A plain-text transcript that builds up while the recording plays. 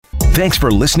Thanks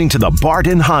for listening to the Bart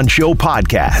and Hahn Show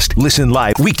podcast. Listen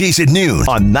live weekdays at noon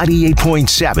on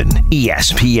 98.7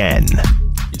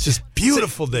 ESPN. It's just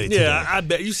beautiful day today. Yeah, I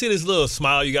bet. You see this little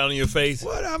smile you got on your face?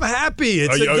 What? I'm happy.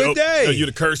 It's a good day. Are you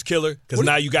the curse killer? Because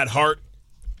now you got heart.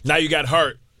 Now you got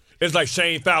heart. It's like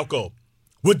Shane Falco.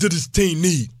 What did this team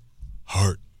need?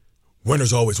 Heart.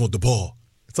 Winners always want the ball.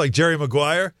 It's like Jerry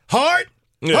Maguire. Heart.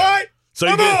 Yeah. Heart.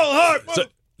 So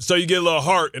So you get a little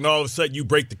heart, and all of a sudden you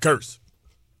break the curse.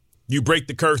 You break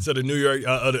the curse of the New York,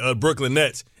 Brooklyn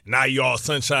Nets. Now you all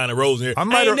sunshine and roses here.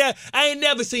 I ain't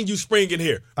never seen you spring in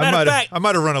here. I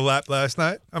might have run a lap last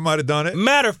night. I might have done it.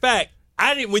 Matter of fact,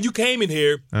 I didn't. When you came in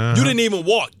here, you didn't even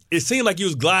walk. It seemed like you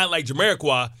was gliding like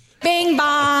Jamiroquai. Bing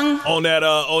bong. On that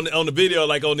on the video,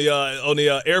 like on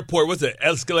the airport. What's the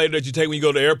escalator that you take when you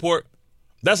go to the airport?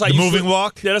 That's how the moving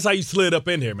walk. Yeah, that's how you slid up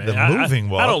in here, man. The moving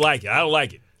walk. I don't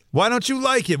like it. Why don't you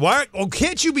like it? Why? Oh,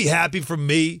 can't you be happy for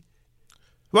me?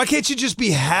 Why can't you just be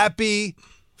happy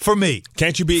for me?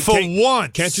 Can't you be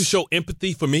once? Can't you show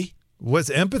empathy for me? What's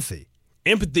empathy?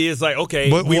 Empathy is like, okay,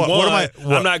 we won.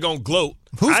 I'm not gonna gloat.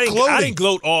 Who's gloating? I didn't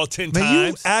gloat all 10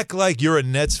 times. You act like you're a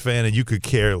Nets fan and you could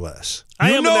care less.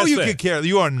 I am a Nets fan. Could care.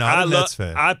 You are not a Nets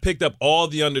fan. I picked up all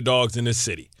the underdogs in this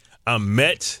city. I'm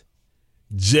Met,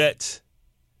 Jet,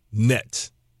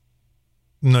 Net.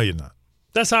 No, you're not.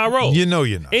 That's how I roll. You know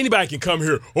you're not. Anybody can come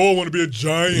here. Oh, I want to be a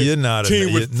Giant you're not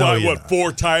team with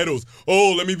 4 titles.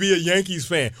 Oh, let me be a Yankees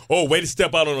fan. Oh, way to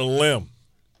step out on a limb.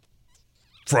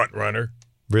 Front runner.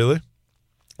 Really?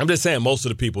 I'm just saying most of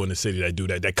the people in the city that do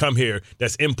that come here,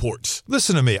 that's imports.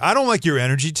 Listen to me. I don't like your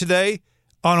energy today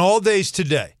on all days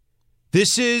today.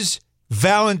 This is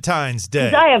Valentine's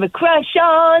Day. I have a crush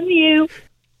on you.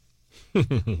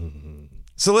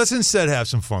 So let's instead have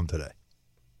some fun today.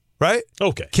 Right?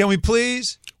 Okay. Can we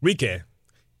please? We can.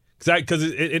 Because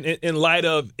in light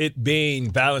of it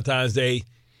being Valentine's Day,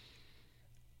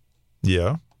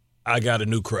 yeah, I got a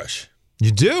new crush. You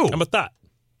do? I'm a thought.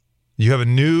 You have a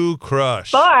new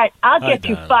crush. Bart, I'll get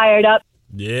you fired up.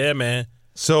 Yeah, man.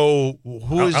 So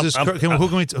who is this?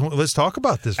 Let's talk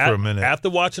about this for a minute. After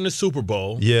watching the Super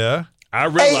Bowl, yeah, I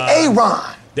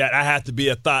realized that I have to be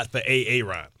a thought for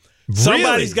Aaron. Really?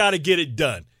 Somebody's got to get it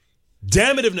done.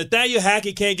 Damn it, if Nathaniel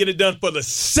Hackett can't get it done for the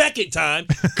second time,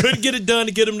 couldn't get it done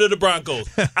to get him to the Broncos,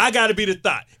 I got to be the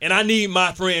thought, and I need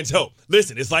my friends' help.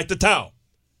 Listen, it's like the town.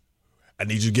 I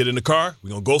need you to get in the car. We're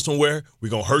going to go somewhere. We're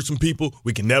going to hurt some people.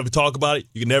 We can never talk about it.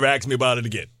 You can never ask me about it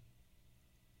again.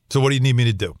 So what do you need me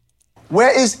to do?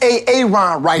 Where is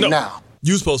Aaron right now?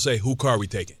 You supposed to say, who car we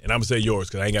taking? And I'm going to say yours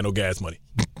because I ain't got no gas money.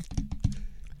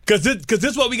 Because this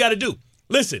is what we got to do.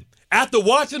 Listen, after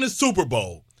watching the Super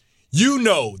Bowl, you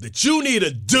know that you need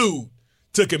a dude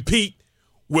to compete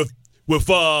with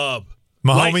my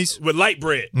homies? With Light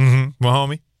Bread. Mm-hmm. My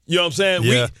homie. You know what I'm saying?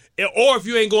 Yeah. Or if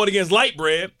you ain't going against Light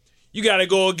Bread, you got to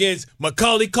go against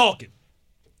Macaulay Culkin.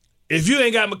 If you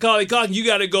ain't got Macaulay Culkin, you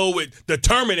got to go with the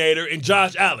Terminator and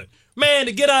Josh Allen. Man,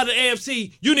 to get out of the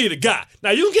AFC, you need a guy.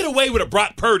 Now, you can get away with a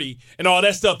Brock Purdy and all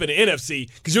that stuff in the NFC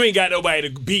because you ain't got nobody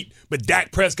to beat but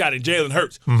Dak Prescott and Jalen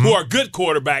Hurts, who are good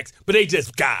quarterbacks, but they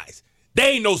just guys.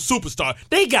 They ain't no superstar.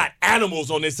 They got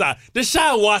animals on this side.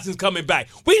 Deshaun Watson's coming back.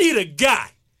 We need a guy.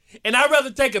 And I'd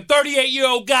rather take a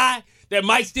 38-year-old guy that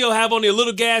might still have only a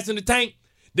little gas in the tank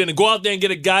than to go out there and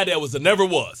get a guy that was a never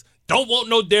was. Don't want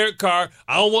no Derek Carr.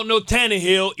 I don't want no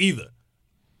Tannehill either.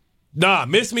 Nah,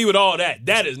 miss me with all that.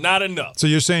 That is not enough. So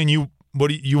you're saying you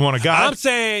want a guy? I'm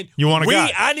saying you want a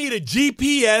guy. I need a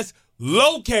GPS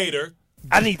locator.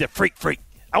 I need the freak.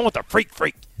 I want the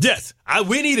freak. Yes,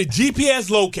 we need a GPS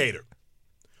locator.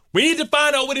 We need to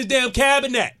find out where this damn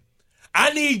cabin at.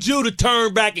 I need you to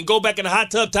turn back and go back in the hot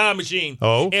tub time machine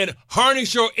and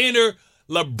harness your inner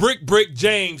LeBrick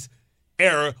James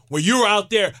era where you were out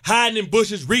there hiding in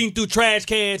bushes, reading through trash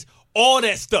cans, all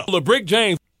that stuff. LeBrick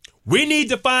James, we need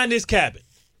to find this cabin.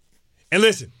 And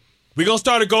listen, we're going to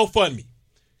start a GoFundMe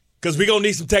because we're going to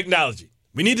need some technology.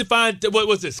 We need to find, what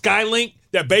was it, Skylink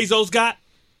that Bezos got?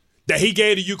 That he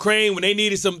gave to Ukraine when they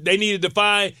needed to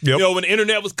find, when the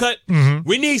internet was cut. Mm-hmm.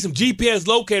 We need some GPS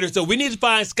locators, so we need to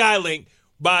find Skylink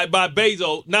by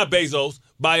Bezos, not Bezos,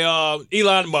 by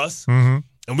Elon Musk, and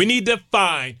we need to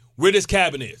find where this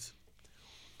cabin is.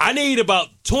 I need about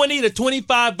 20 to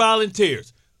 25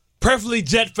 volunteers, preferably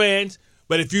Jet fans,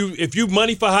 but if you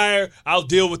money for hire, I'll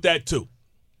deal with that too.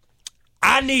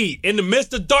 I need, in the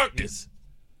midst of darkness,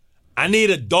 I need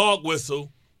a dog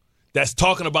whistle that's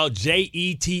talking about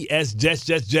Jets,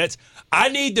 Jets. I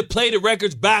need to play the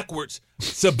records backwards,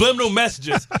 subliminal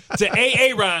messages to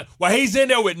Aaron while he's in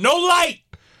there with no light.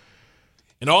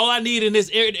 And all I need in his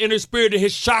inner spirit, in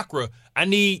his chakra, I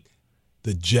need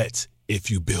the Jets. If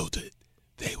you build it,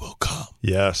 they will come.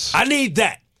 Yes. I need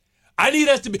that. I need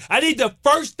the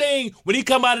first thing when he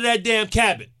come out of that damn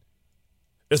cabin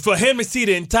is for him to see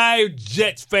the entire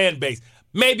Jets fan base,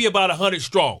 maybe about 100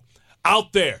 strong,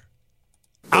 out there.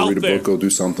 Read a book, go do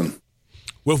something.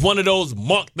 With one of those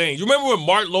monk things. You remember when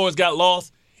Mark Lawrence got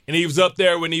lost and he was up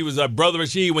there when he was a Brother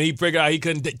Rashid, when he figured out he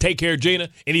couldn't take care of Gina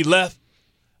and he left?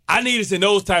 I need us in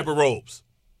those type of robes.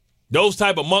 Those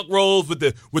type of monk robes with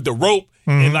the rope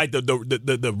and like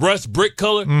the rust brick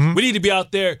color. We need to be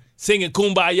out there singing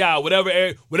Kumbaya,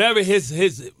 whatever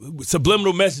his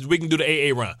subliminal message we can do to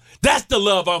AA Ron. That's the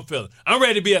love I'm feeling. I'm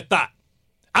ready to be a thought.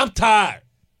 I'm tired.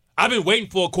 I've been waiting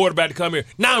for a quarterback to come here.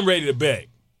 Now I'm ready to beg.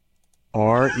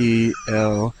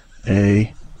 RELAX.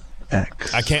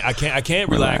 I can't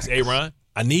relax, A-Ron.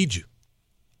 I need you.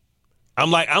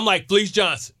 I'm like Fleece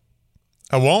Johnson.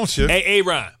 I want you. Hey,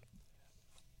 A-Ron.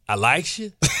 I like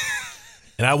you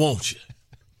and I want you.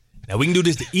 Now we can do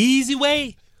this the easy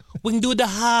way. We can do it the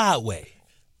hard way.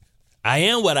 I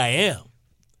am what I am,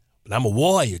 but I'm a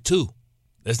warrior too.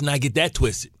 Let's not get that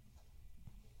twisted.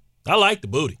 I like the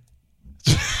booty.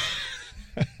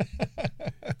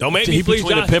 Don't make me Fleece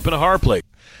between Johnson. a pimp and a hard plate.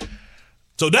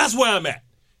 So that's where I'm at.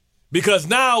 Because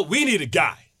now we need a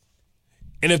guy.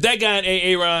 And if that guy ain't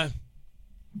A-Ron,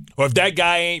 or if that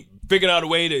guy ain't figuring out a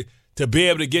way to be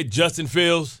able to get Justin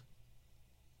Fields,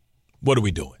 what are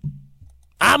we doing?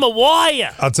 I'm a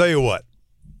warrior. I'll tell you what.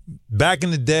 Back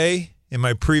in the day, in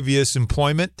my previous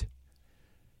employment,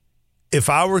 if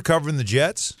I were covering the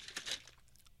Jets,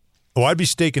 I'd be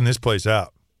staking this place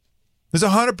out. There's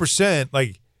 100%,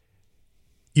 like,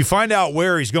 you find out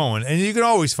where he's going, and you can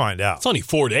always find out. It's only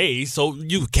 4 days, so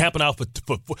you camping out for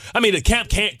I mean, the camp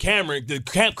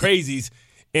crazies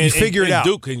and, you figure it out.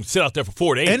 Duke can sit out there for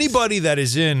 4 days. Anybody that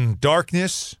is in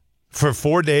darkness for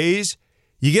 4 days,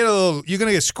 you're going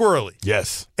to get squirrely.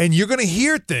 Yes. And you're going to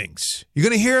hear things. You're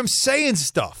going to hear him saying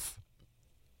stuff.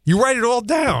 You write it all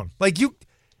down. Like,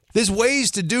 there's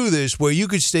ways to do this where you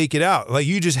could stake it out. Like,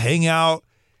 you just hang out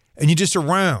and you're just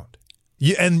around.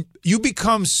 And you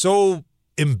become so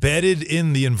embedded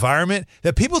in the environment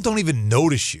that people don't even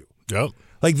notice you. Yep.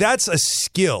 Like, that's a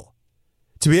skill.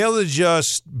 To be able to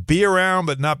just be around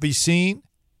but not be seen,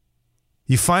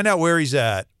 you find out where he's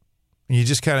at, and you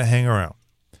just kind of hang around.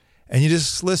 And you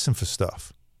just listen for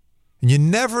stuff. And you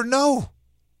never know.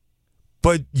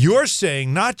 But you're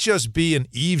saying not just be an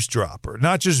eavesdropper,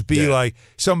 not just be like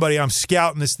somebody, I'm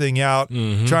scouting this thing out,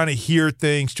 trying to hear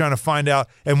things, trying to find out.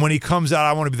 And when he comes out,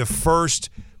 I want to be the first.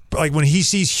 Like when he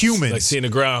sees humans. Like seeing a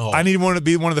groundhog. I need one to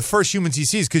be one of the first humans he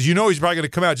sees because you know he's probably going to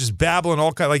come out just babbling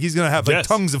all kinds. Like he's going to have like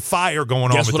tongues of fire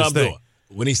going on with what this I'm thing. doing?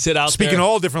 When he sit out Speaking there,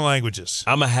 all different languages.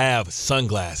 I'm going to have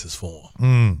sunglasses for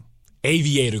him.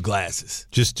 Aviator glasses.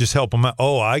 Just help him out.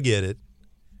 Oh, I get it.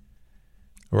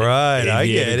 Right, I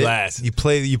get it. Glasses. You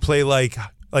play like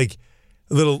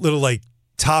little like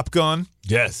Top Gun.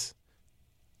 Yes.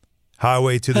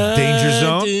 Highway to the Danger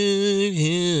Zone.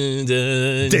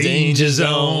 Danger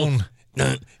Zone.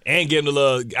 And give him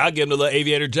I'll give him the little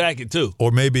aviator jacket too.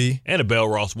 Or maybe and a Bell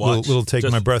Ross watch. Little take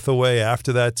my breath away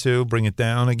after that too. Bring it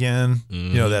down again.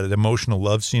 You know, that emotional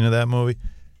love scene of that movie.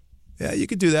 Yeah, you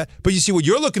could do that. But you see, what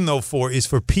you're looking, though, for is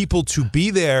for people to be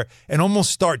there and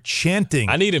almost start chanting.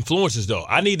 I need influencers, though.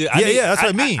 That's what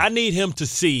I mean. I need him to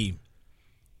see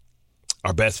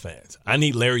our best fans. I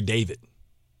need Larry David.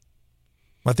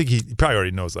 I think he probably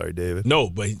already knows Larry David. No,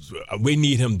 but we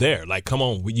need him there. Like, come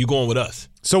on, you going with us.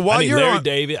 So while I need you're Larry on-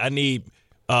 David, I need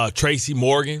Tracy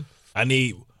Morgan. I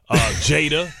need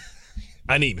Jada.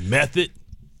 I need Method.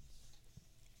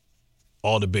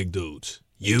 All the big dudes.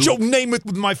 Joe Namath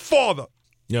with my father.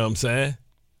 You know what I'm saying?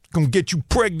 Gonna get you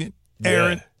pregnant,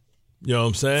 Aaron. Yeah. You know what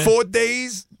I'm saying? 4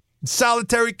 days,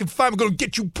 solitary confinement. Gonna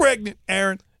get you pregnant,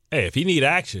 Aaron. Hey, if he need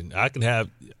action, I can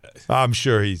have. I'm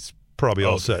sure he's probably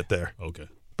all set there. Okay.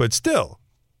 But still,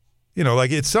 you know, like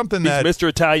it's something He's that Mr.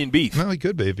 Italian Beef. Well, he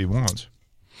could be if he wants.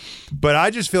 But I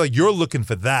just feel like you're looking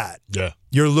for that. Yeah.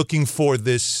 You're looking for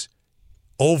this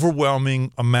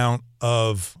overwhelming amount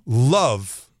of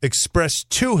love expressed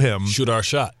to him. Shoot our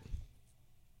shot.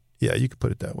 Yeah, you could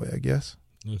put it that way, I guess.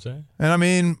 You know what I'm saying? And I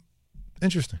mean,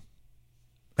 interesting.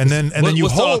 And then you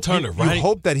what's the hope alternative, you right?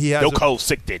 hope that he has No code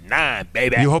 69,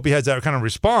 baby. you hope he has that kind of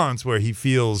response where he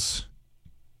feels,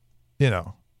 you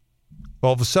know,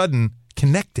 all of a sudden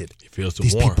connected. He feels the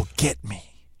These warmth. people get me.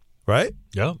 Right?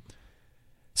 Yep.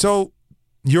 So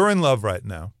you're in love right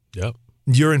now. Yep.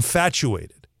 You're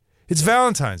infatuated. It's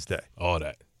Valentine's Day. All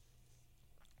that.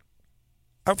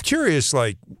 I'm curious,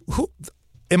 like, who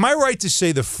am I right to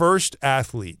say the first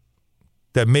athlete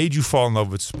that made you fall in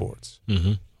love with sports?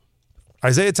 Mm-hmm.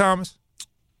 Isaiah Thomas?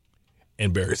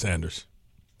 And Barry Sanders.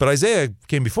 But Isaiah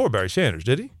came before Barry Sanders,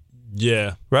 did he?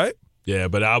 Yeah. Right? Yeah,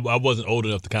 but I wasn't old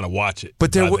enough to kind of watch it.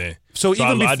 But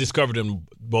I discovered them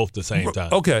both the same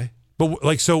time. Okay. But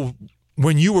like, so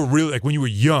when you were really, like when you were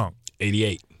young.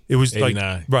 88. It was 89.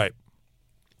 like, right.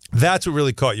 That's what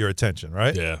really caught your attention,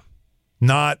 right? Yeah.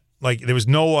 Not like there was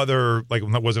no other, like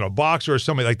wasn't a boxer or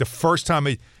somebody. Like the first time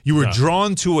you were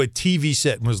drawn to a TV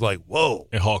set and was like, whoa.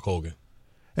 And Hulk Hogan.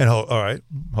 And all right,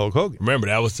 Hulk Hogan. Remember,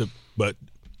 that was but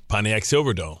Pontiac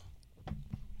Silverdome,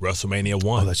 WrestleMania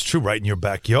 1. Oh, that's true, right in your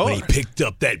backyard. When he picked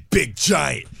up that big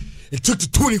giant and took the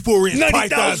 24-inch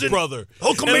Python's brother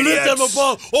and lifted him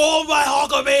above. Oh, my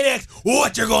Hulkamaniacs,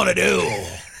 what you gonna do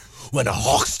when the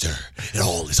Hulkster and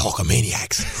all his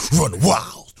Hulkamaniacs run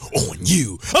wild on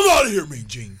you? I'm out of here, Mean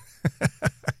Gene.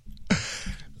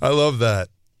 I love that.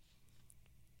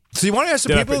 So you want to ask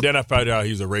some people? Then I found out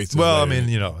he was a racist. Well, I mean,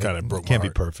 kind of broke my can't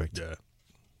heart. be perfect. Yeah.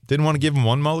 Didn't want to give him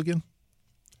one mulligan?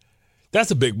 That's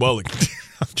a big mulligan.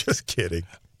 I'm just kidding.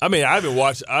 I mean, I even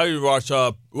watched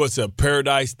what's it,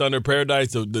 Paradise, Thunder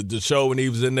Paradise, the show when he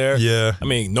was in there. Yeah. I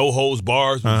mean, no holds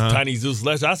bars with Tiny Zeus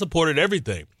Lester. I supported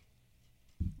everything.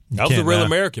 I was a real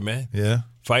American, man. Yeah.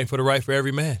 Fighting for the right for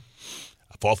every man.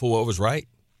 I fought for what was right.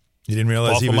 You didn't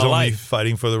realize Fought he for was my only life.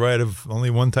 fighting for the right of only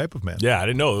one type of man. Yeah, I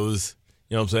didn't know. It was,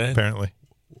 you know what I'm saying? Apparently.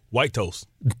 White toast.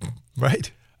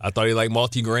 Right. I thought he liked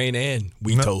multi-grain and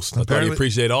wheat No, toast. I thought he apparently-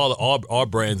 appreciated all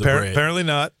brands of bread. Apparently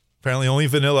not. Apparently only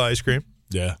vanilla ice cream.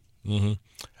 Yeah. Mm-hmm.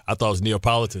 I thought it was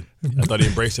Neapolitan. I thought he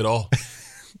embraced it all.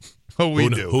 Oh, we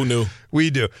do. Who knew?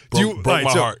 We do. Broke my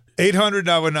heart.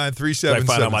 800-919-3776. I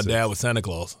found out my dad was Santa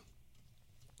Claus.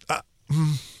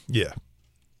 Yeah.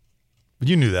 But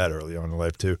you knew that early on in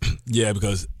life, too. Yeah,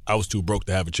 because I was too broke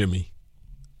to have a chimney.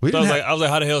 We So I didn't was like,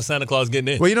 how the hell is Santa Claus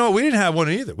getting in? Well, you know what? We didn't have one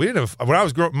either. We didn't have, when I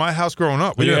was my house growing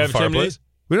up, we didn't have a fireplace.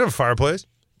 We didn't have a fireplace.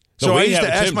 No, So we I didn't used to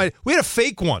have a ask chimney. we had a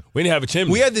fake one. We didn't have a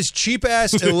chimney. We had this cheap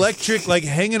ass electric, like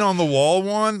hanging on the wall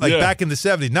one, like Yeah. back in the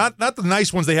 70s. Not the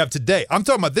nice ones they have today. I'm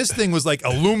talking about this thing was like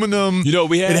aluminum. You know what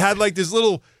we had? It had like this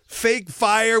little fake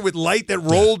fire with light that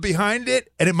rolled behind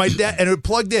it, and it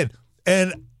plugged in.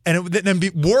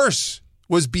 Worse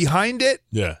was behind it.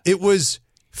 Yeah. It was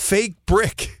fake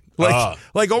brick.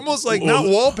 Like almost like not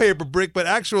wallpaper brick, but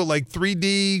actual like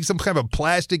 3D, some kind of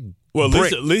plastic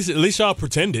brick. At least y'all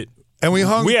pretended. And we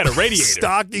hung We had a radiator.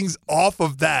 stockings off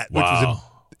of that, which was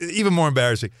even more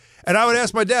embarrassing. And I would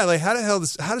ask my dad, like, how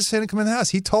does Santa come in the house?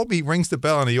 He told me he rings the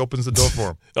bell and he opens the door for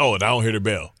him. Oh, and I don't hear the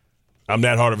bell. I'm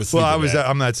that hard of a sleeper. Well, I was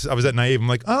that naive. I'm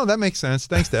like, oh, that makes sense.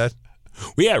 Thanks, Dad.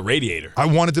 We had a radiator. I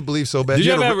wanted to believe so bad. Did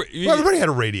you ever well, everybody had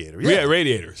a radiator. Yeah. We had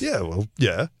radiators. Yeah, well,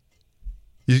 yeah.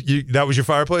 You that was your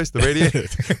fireplace, the radiator.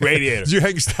 Radiator. Did you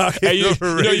hang stockings Hey,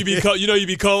 over you know you be cold. You know you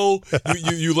be cold.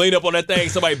 You lean up on that thing.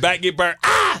 Somebody back get burnt.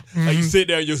 And you sit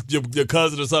there. And your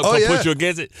cousin or something come push you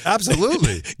against it.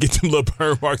 Absolutely. Get them little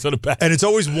burn marks on the back. And it's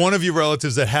always one of your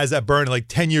relatives that has that burn. Like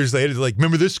 10 years later, they're like,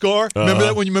 "Remember this scar? Remember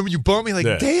that when you bumped me?"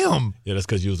 Like, damn. Yeah, that's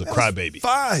because you was a crybaby.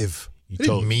 5. I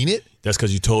didn't mean it. That's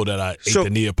because you told that I ate the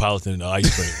Neapolitan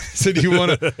ice cream. So do you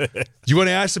want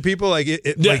to ask the people like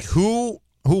like who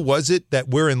was it that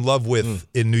we're in love with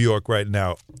in New York right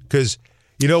now? Because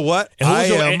you know what,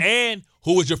 and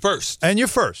who was your first? And you're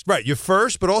first, right? You're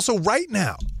first, but also right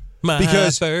now.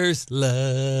 Because first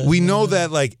love. We know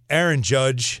that like Aaron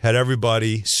Judge had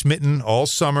everybody smitten all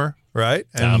summer, right?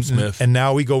 Tom Smith. And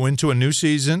now we go into a new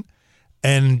season,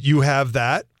 and you have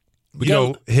that.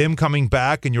 Him coming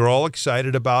back, and you're all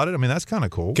excited about it. I mean, that's kind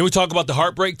of cool. Can we talk about the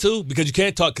heartbreak too? Because you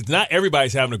can't talk. Because not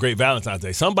everybody's having a great Valentine's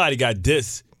Day. Somebody got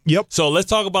dissed. Yep. So let's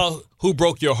talk about who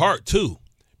broke your heart too,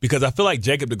 because I feel like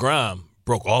Jacob deGrom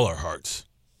broke all our hearts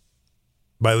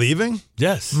by leaving.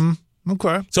 Yes.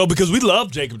 Okay. So because we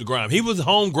love Jacob deGrom, he was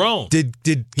homegrown. Did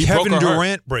Kevin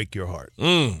Durant break your heart?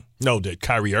 No. Did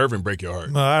Kyrie Irving break your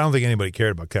heart? No, I don't think anybody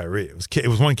cared about Kyrie. It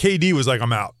was when KD was like,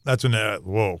 "I'm out." That's when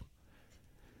whoa.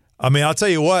 I mean, I'll tell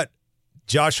you what,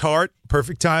 Josh Hart,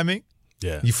 perfect timing.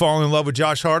 Yeah. You fall in love with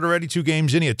Josh Hart already 2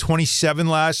 games in. He had 27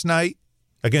 last night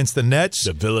against the Nets.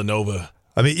 The Villanova.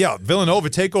 I mean, yeah, Villanova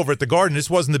takeover at the Garden.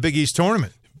 This wasn't the Big East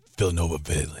tournament. Villanova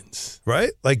villains. Right?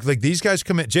 Like these guys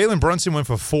come in. Jalen Brunson went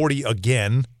for 40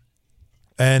 again.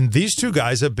 And these two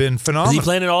guys have been phenomenal. Is he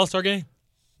playing an All-Star game?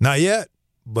 Not yet.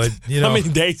 But, you know. How many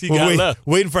days he got left?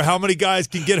 Waiting for how many guys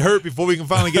can get hurt before we can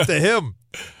finally get to him.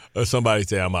 Or somebody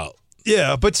say I'm out.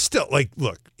 Yeah, but still, like,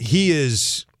 look,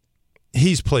 he's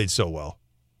played so well.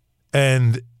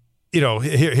 And,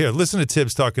 here, listen to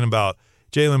Tibbs talking about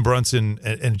Jalen Brunson,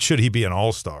 and should he be an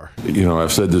all-star? You know,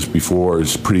 I've said this before.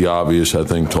 It's pretty obvious, I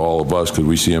think, to all of us because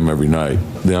we see him every night.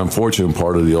 The unfortunate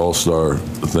part of the all-star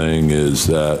thing is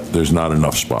that there's not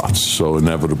enough spots. So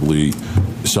inevitably,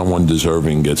 someone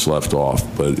deserving gets left off.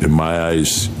 But in my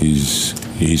eyes,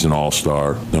 he's an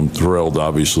all-star. I'm thrilled.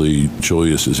 Obviously,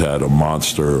 Julius has had a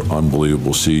monster,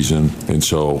 unbelievable season. And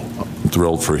so I'm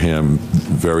thrilled for him,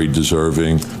 very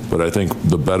deserving. But I think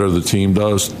the better the team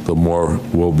does, the more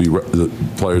the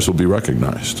players will be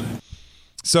recognized.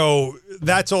 So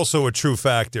that's also a true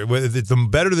factor. The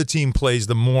better the team plays,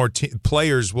 the more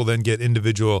players will then get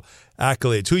individual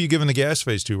accolades. Who are you giving the gas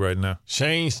face to right now?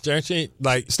 Shane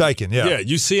Steichen, yeah. Yeah,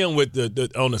 you see him with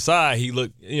the on the side. He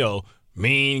looked,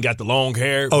 mean, got the long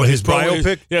hair. Oh, his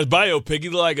biopic? Yeah, his biopic. He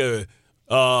looked like a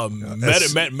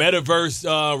metaverse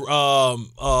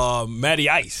Matty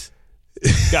Ice.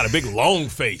 Got a big long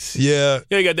face. Yeah.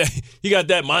 Yeah, he got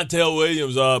that Montel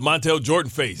Williams, Montel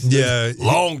Jordan face. Yeah.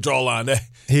 Long jawline. That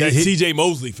CJ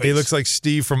Mosley face. He looks like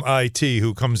Steve from IT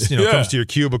who comes comes to your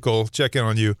cubicle, checking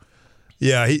on you.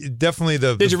 Yeah, he definitely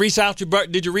Did you restart your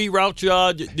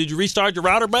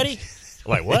router, buddy?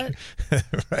 Like what?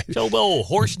 Right. Show the old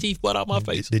horse teeth butt out my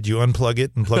face. Did you unplug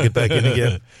it and plug it back in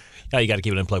again? Yeah, you got to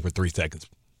keep it unplugged for 3 seconds.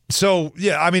 So,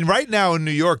 yeah, I mean, right now in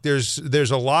New York, there's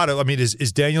a lot of,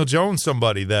 is Daniel Jones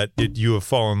somebody that you have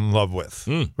fallen in love with,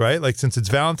 right? Like, since it's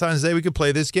Valentine's Day, we could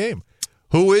play this game.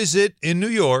 Who is it in New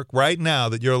York right now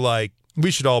that you're like,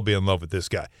 we should all be in love with this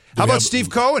guy? How about Steve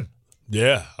Cohen?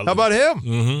 Yeah. How about him?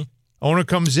 Mm-hmm. Owner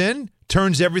comes in,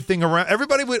 turns everything around.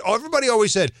 Everybody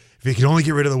always said, if you could only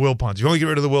get rid of the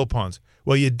Wilpons.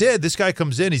 Well, you did. This guy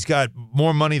comes in, he's got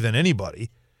more money than anybody.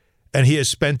 And he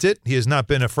has spent it. He has not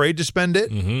been afraid to spend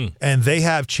it. Mm-hmm. And they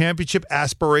have championship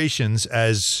aspirations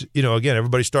as, again,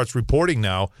 everybody starts reporting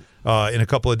now in a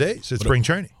couple of days at spring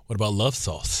training. What about Love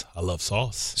Sauce? I love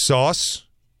Sauce. Sauce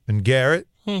and Garrett.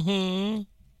 Mm-hmm.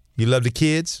 You love the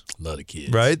kids. Love the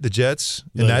kids. Right? The Jets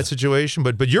in that situation.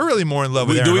 But you're really more in love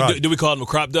with Aaron Rodgers. Do we call them the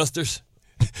crop dusters?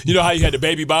 You know how you had the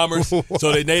baby bombers?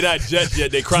 So they not Jets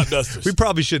yet, they crop dusters. We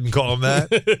probably shouldn't call them that.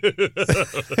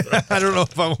 I don't know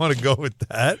if I want to go with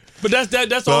that. But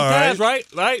that's all pass, right?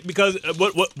 Right? Because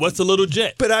what's a little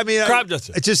jet? But I mean, crop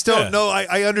duster. I just don't know.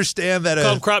 I understand that.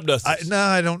 Call them crop dusters.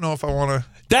 I don't know if I want to.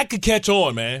 That could catch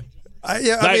on, man.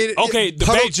 Okay,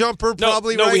 puddle jumper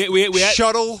probably, right? We had,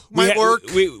 shuttle might work.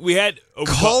 We had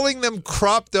calling them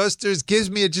crop dusters gives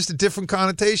me just a different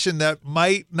connotation that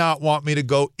might not want me to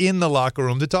go in the locker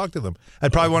room to talk to them.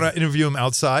 I'd probably want to interview them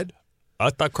outside.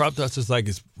 I thought crop dusters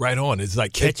it's right on. It's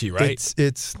like catchy, right?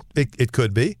 It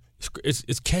could be.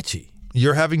 It's catchy.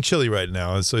 You're having chili right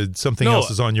now, so something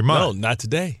else is on your mind. No, not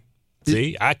today.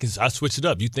 See, I switch it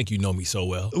up. You think you know me so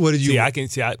well. What did you?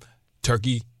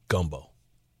 Turkey gumbo.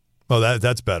 Oh,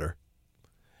 that's better.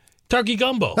 Turkey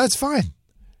gumbo. That's fine.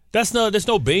 There's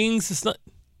no beans.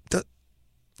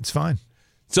 It's fine.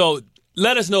 So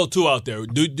let us know too out there.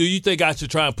 Do you think I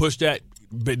should try and push that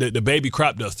the baby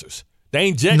crop dusters? They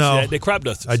ain't jets yet. They crop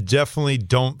dusters. I definitely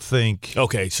don't think.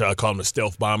 Okay, so I call them the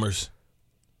stealth bombers.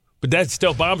 But that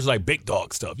stealth bombers like big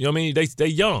dog stuff. You know what I mean? They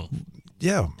young.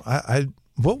 Yeah. I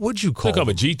what would you call them?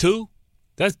 A G2?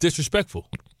 That's disrespectful.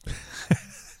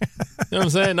 You know what I'm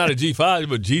saying? Not a G5,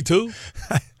 but G2.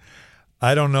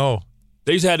 I don't know.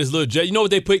 They used to have this little jet. You know what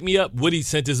they picked me up? Woody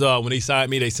sent his when he signed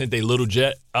me, they sent their little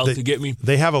jet out to get me.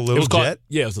 They have a little jet?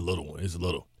 Yeah, it was a little one. It's a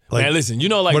little. Like, man, listen,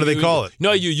 what do they call it? You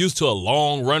know, you're used to a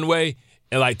long runway,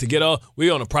 and to get off,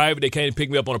 we on a private. They came to pick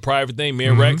me up on a private thing, me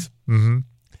and Rex. Mm-hmm.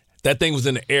 That thing was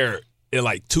in the air in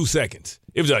 2 seconds.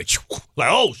 It was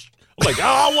I'm like,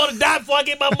 I want to die before I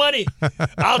get my money.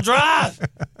 I'll drive.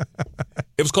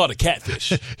 It was called a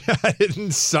catfish. I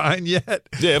didn't sign yet.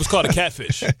 Yeah, it was called a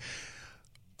catfish.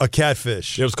 A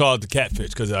catfish. It was called the catfish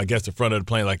because I guess the front of the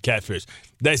plane like catfish.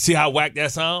 See how whack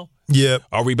that sound? Yeah.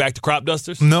 Are we back to crop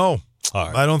dusters? No. All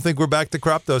right. I don't think we're back to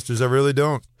crop dusters. I really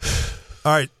don't.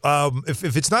 All right.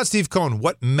 If it's not Steve Cohen,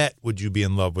 what Met would you be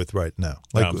in love with right now?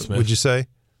 Dom Smith. Would you say?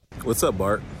 What's up,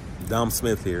 Bart? Dom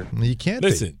Smith here. You can't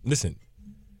Listen.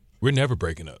 We're never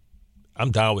breaking up.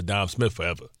 I'm down with Dom Smith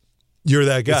forever. You're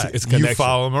that guy. It's you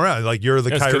follow him around. Like you're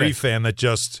the Kyrie fan that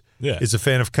just is a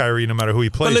fan of Kyrie no matter who he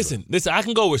plays. But listen. I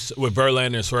can go with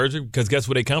Verlander and Scherzer because guess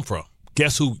where they come from?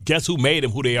 Guess who made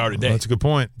them who they are today? That's a good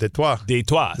point. Detroit.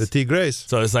 The Tigres.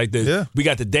 So it's like we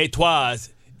got the Detroits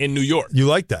in New York. You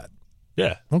like that?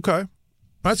 Yeah. Okay.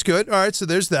 That's good. All right. So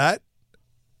there's that.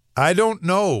 I don't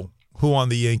know who on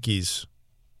the Yankees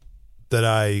that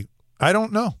I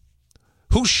don't know.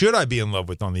 Who should I be in love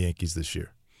with on the Yankees this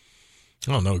year?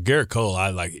 I don't know. Garrett Cole,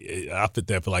 I fit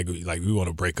that for like we want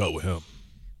to break up with him.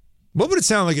 What would it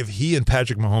sound like if he and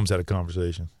Patrick Mahomes had a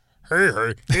conversation?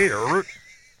 Hey.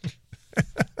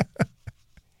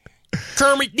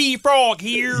 Kermit the Frog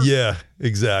here. Yeah,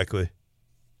 exactly.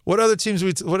 What other teams?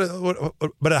 What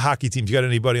hockey teams? You got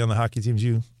anybody on the hockey teams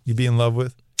you be in love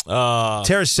with?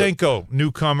 Tarasenko,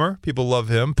 newcomer. People love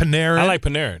him. Panarin. I like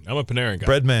Panarin. I'm a Panarin guy.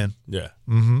 Breadman. Yeah.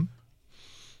 Mm-hmm.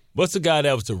 What's the guy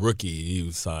that was the rookie he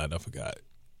was signed? I forgot.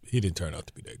 He didn't turn out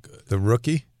to be that good. The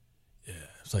rookie? Yeah.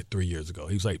 It was like 3 years ago.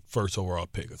 He was like first overall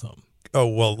pick or something. Oh,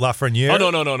 well, Lafreniere? Oh,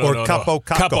 no. Or Capo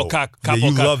Caco. Capo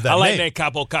you love that name. I like that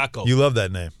Capo Caco. You love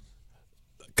that name.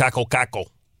 Caco. Caco.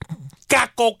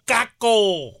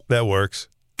 That works.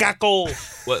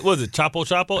 Caco. What was it? Chapo?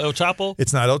 El Chapo?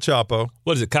 It's not El Chapo.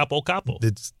 What is it? Capo?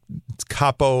 It's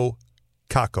Capo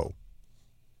Caco.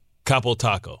 Capo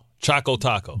Taco. Choco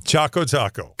Taco. Choco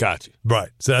Taco. Got you.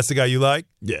 Right. So that's the guy you like?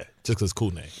 Yeah. Just because it's a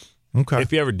cool name. Okay.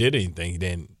 If he ever did anything,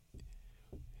 then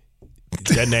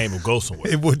that name would go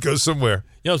somewhere. It would go somewhere.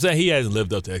 You know what I'm saying? He hasn't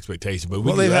lived up to expectations. But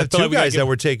they've had two guys that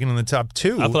were taken in the top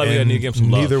 2. I feel like we need to give him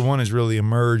some love. Neither one has really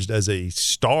emerged as a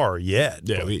star yet.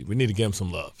 Yeah, we need to give him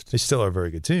some love. They still are a very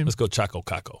good team. Let's go Choco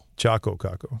Caco. Choco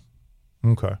Caco.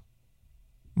 Okay.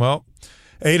 Well,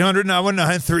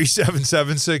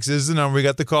 800-919-3776 is the number. We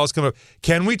got the calls coming up.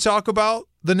 Can we talk about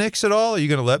the Knicks at all? Are you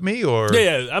going to let me? Or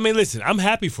Yeah. I mean, listen, I'm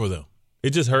happy for them. It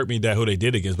just hurt me that who they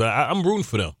did against, but I'm rooting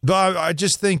for them. I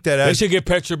just think that they should get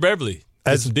Petra Beverly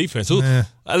as some defense. I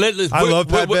love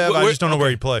Pat Bev. I just don't know where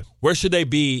he play. Where should they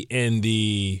be in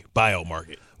the buyout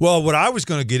market? Well, what I was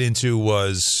going to get into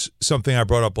was something I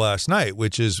brought up last night,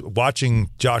 which is watching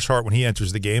Josh Hart when he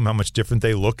enters the game, how much different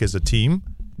they look as a team,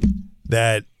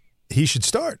 that he should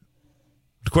start.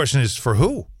 The question is, for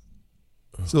who?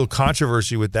 There's a little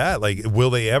controversy with that. Like, will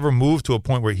they ever move to a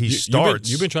point where he starts?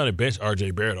 You've been trying to bench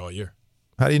R.J. Barrett all year.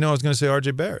 How do you know I was going to say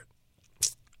R.J. Barrett?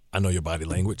 I know your body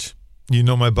language. You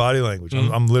know my body language.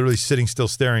 Mm-hmm. I'm literally sitting still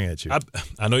staring at you.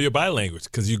 I know your body language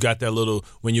because you got that little,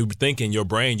 when you think in your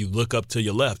brain, you look up to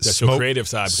your left. That's your creative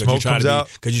side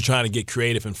because you're trying to get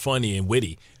creative and funny and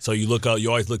witty. So you look out. You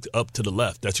always look up to the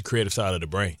left. That's your creative side of the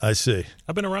brain. I see.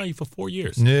 I've been around you for 4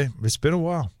 years. Yeah, it's been a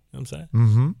while. You know what I'm saying?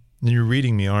 Mm-hmm. And you're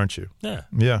reading me, aren't you? Yeah.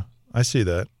 Yeah, I see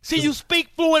that. See, you speak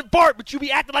fluent Bart, but you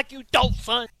be acting like you don't,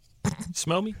 son.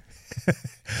 Smell me?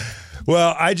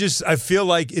 Well, I feel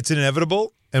like it's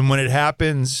inevitable. And when it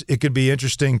happens, it could be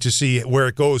interesting to see where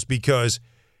it goes because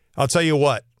I'll tell you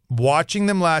what, watching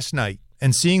them last night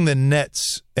and seeing the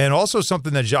Nets and also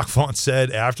something that Jacques Vaughn said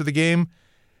after the game,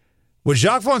 what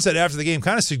Jacques Vaughn said after the game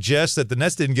kind of suggests that the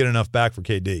Nets didn't get enough back for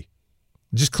KD.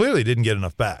 Just clearly didn't get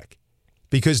enough back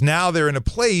because now they're in a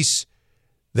place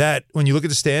that when you look at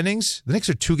the standings, the Knicks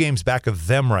are 2 games back of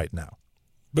them right now.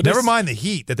 But never mind the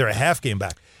Heat, that they're a half game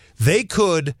back.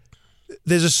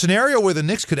 There's a scenario where the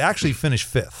Knicks could actually finish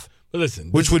 5th. But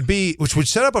listen, which would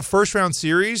set up a first-round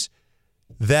series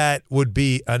that would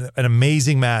be an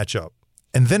amazing matchup.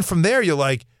 And then from there, you're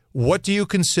like, what do you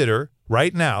consider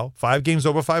right now, 5 games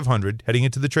over 500, heading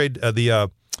into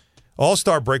the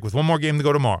All-Star break with 1 more game to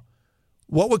go tomorrow?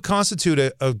 What would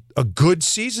constitute a good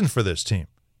season for this team?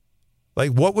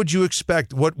 Like, what would you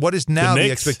expect? What is now the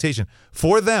expectation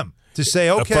for them to say,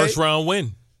 okay. A first-round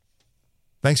win.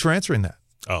 Thanks for answering that.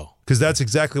 Oh. Because that's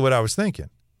exactly what I was thinking.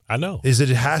 I know. It has to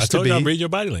be. I told you I'm reading your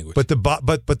body language. But the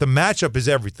matchup is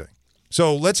everything.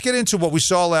 So let's get into what we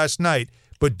saw last night,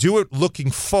 but do it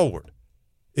looking forward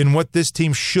in what this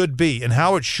team should be and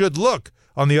how it should look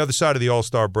on the other side of the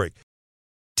All-Star break.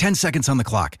 10 seconds on the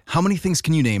clock. How many things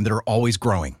can you name that are always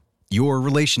growing? Your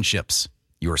relationships,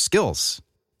 your skills,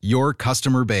 your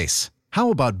customer base.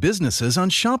 How about businesses on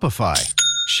Shopify?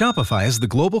 Shopify is the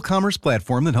global commerce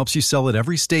platform that helps you sell at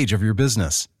every stage of your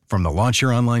business. From the launch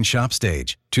your online shop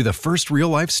stage, to the first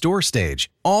real-life store stage,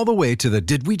 all the way to the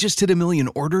did we just hit 1 million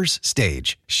orders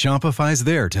stage. Shopify's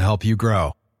there to help you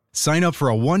grow. Sign up for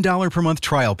a $1 per month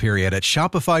trial period at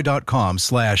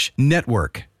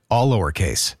shopify.com/network, all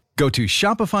lowercase. Go to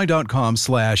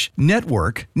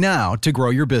shopify.com/network now to grow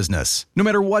your business, no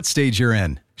matter what stage you're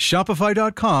in.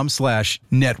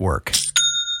 Shopify.com/network.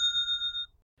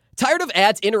 Tired of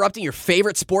ads interrupting your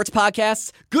favorite sports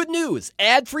podcasts? Good news!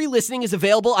 Ad-free listening is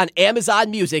available on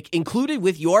Amazon Music, included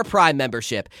with your Prime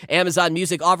membership. Amazon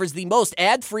Music offers the most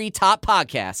ad-free top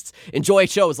podcasts. Enjoy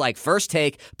shows like First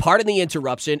Take, Pardon the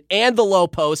Interruption, and The Low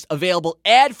Post, available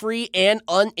ad-free and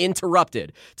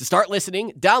uninterrupted. To start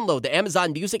listening, download the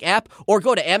Amazon Music app or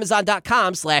go to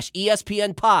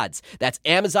amazon.com/ESPN-Pods. That's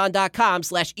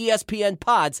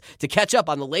amazon.com/ESPN-Pods to catch up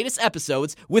on the latest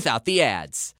episodes without the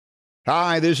ads.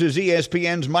 Hi, this is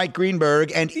ESPN's Mike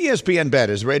Greenberg, and ESPN Bet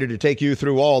is ready to take you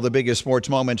through all the biggest sports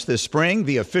moments this spring.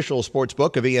 The official sports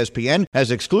book of ESPN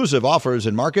has exclusive offers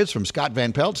and markets from Scott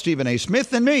Van Pelt, Stephen A.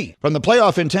 Smith, and me. From the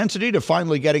playoff intensity to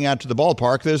finally getting out to the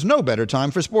ballpark, there's no better time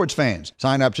for sports fans.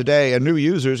 Sign up today, and new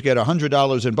users get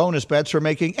 $100 in bonus bets for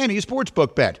making any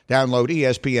sportsbook bet. Download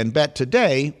ESPN Bet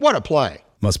today. What a play.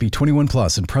 Must be 21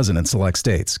 plus and present in select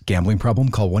states. Gambling problem?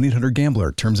 Call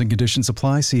 1-800-GAMBLER. Terms and conditions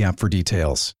apply. See app for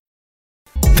details.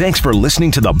 Thanks for listening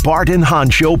to the Bart and Hahn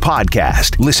Show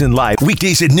podcast. Listen live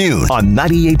weekdays at noon on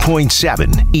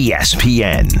 98.7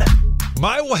 ESPN.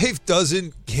 My wife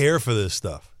doesn't care for this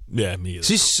stuff. Yeah, me either.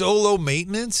 She's so low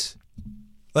maintenance.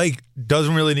 Like,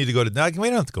 doesn't really need to go to... We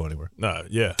don't have to go anywhere. No,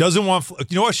 yeah. Doesn't want...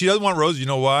 You know what? She doesn't want roses. You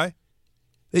know why?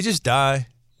 They just die.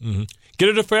 Mm-hmm. Get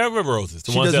her the forever roses.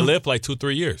 The ones that live for like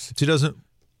 2-3 years.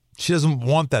 She doesn't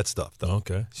want that stuff, though.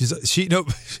 Okay.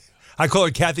 I call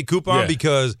her Kathy Coupon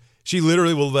because... She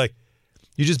literally will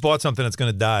you just bought something that's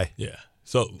going to die. Yeah.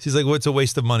 So she's like, well, it's a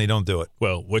waste of money. Don't do it.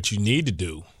 Well, what you need to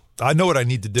do. I know what I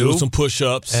need to do. Do some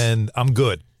push-ups. And I'm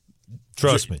good.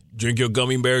 Trust me. Drink your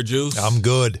gummy bear juice. I'm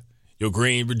good. Your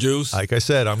green juice. Like I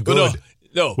said, I'm good.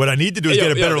 No. What I need to do is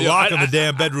get a better lock on the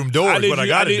damn bedroom door is what I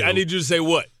got to do. I need you to say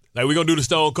what? Like, we're going to do the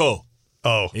Stone Cold.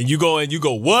 Oh. And you go,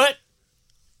 what?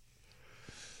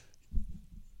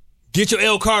 Get your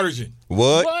L-carnitine.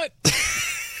 What?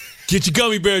 Get your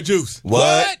gummy bear juice.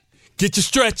 What? Get your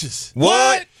stretches.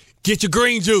 What? Get your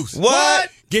green juice. What?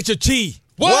 Get your tea.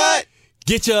 What?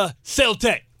 Get your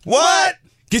Celtec. What?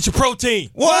 Get your protein.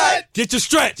 What? Get your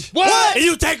stretch. What? And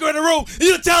you take her in the room and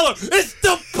you tell her, it's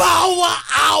the power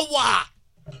hour.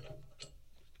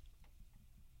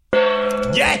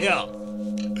 Yeah.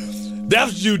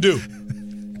 That's what you do.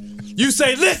 You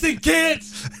say, listen,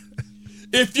 kids,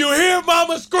 if you hear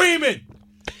mama screaming,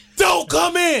 don't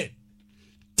come in.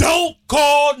 Don't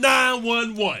call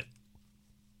 911.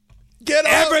 Get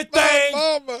off everything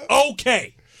mama.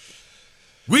 Okay.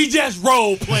 We just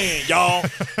role playing, y'all.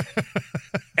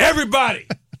 Everybody,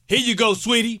 here you go,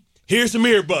 sweetie. Here's some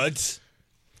earbuds.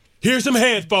 Here's some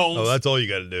headphones. Oh, that's all you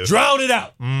got to do. Drown it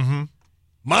out. Mm-hmm.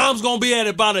 Mom's going to be at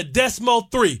about a decimal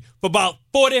 3 for about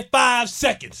 45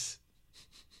 seconds.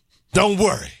 Don't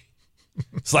worry.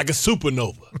 It's like a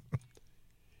supernova.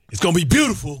 It's going to be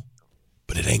beautiful,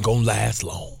 but it ain't going to last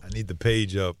long. I need the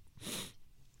page up.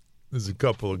 There's a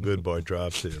couple of good boy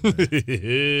drops here,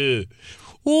 man.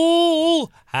 Ooh,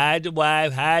 hide your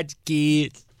wife, hide your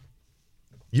kids.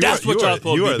 That's what y'all supposed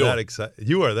to be doing.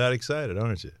 You are that excited,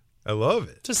 aren't you? I love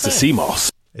it. It's a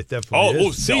CMOS. It definitely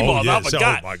is. CMOS. Yes. I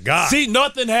forgot. Oh, my God. See,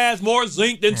 nothing has more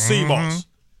zinc than CMOS.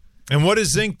 And what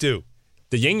does zinc do?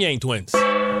 The Yin Yang Twins.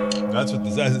 That's what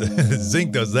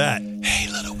zinc does that. Hey,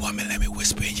 little woman, let me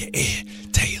whisper in your ear.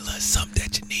 Tell you a little something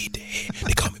that you need to hear.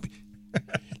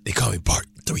 They call me Bart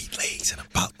 3 Legs and I'm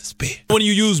about to spit. When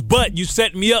you use butt, you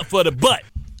set me up for the butt.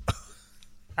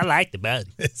 I like the butt.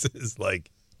 This is like,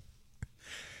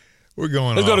 we're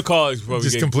going Let's off. go to college before we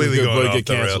just get completely going off get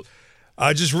the canceled.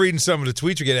 rail. Just reading some of the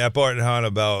tweets we're getting at Bart and Hahn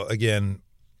about, again,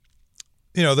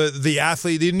 you know, the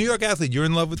athlete, the New York athlete you're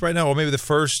in love with right now, or maybe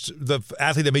the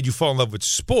athlete that made you fall in love with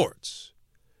sports.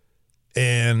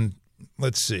 And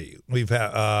let's see, we've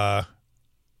had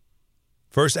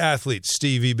first athlete,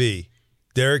 Stevie B,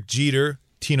 Derek Jeter,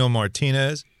 Tino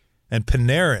Martinez, and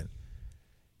Panarin,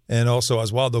 and also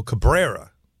Oswaldo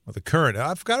Cabrera, the current.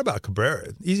 I forgot about Cabrera.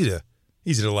 Easy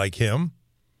to like him,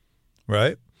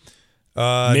 right?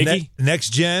 Mickey?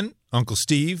 Next gen, Uncle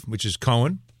Steve, which is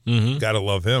Cohen. Mm-hmm. Gotta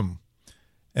love him.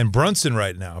 And Brunson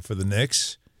right now for the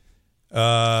Knicks.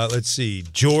 Let's see.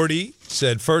 Jordy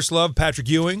said first love, Patrick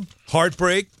Ewing.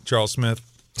 Heartbreak, Charles Smith.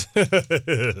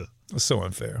 That's so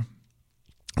unfair.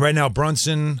 Right now,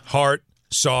 Brunson, Hart,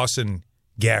 Sauce, and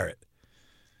Garrett.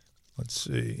 Let's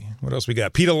see. What else we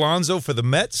got? Pete Alonso for the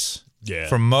Mets. Yeah.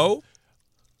 From Mo.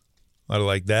 I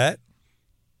like that.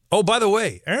 Oh, by the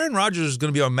way, Aaron Rodgers is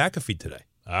going to be on McAfee today.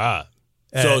 So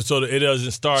it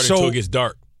doesn't start until it gets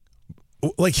dark.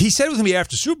 Like he said it was going to be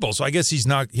after Super Bowl, so I guess he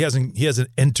hasn't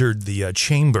entered the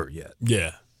chamber yet.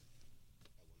 Yeah.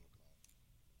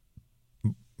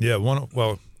 Yeah,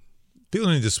 people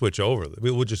need to switch over.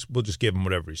 We'll just give him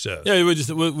whatever he says. Yeah, we'll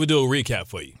do a recap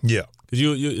for you. Yeah,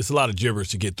 because it's a lot of gibberish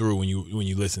to get through when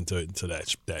you listen to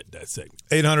that segment.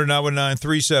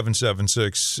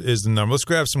 800-919-3776 is the number. Let's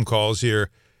grab some calls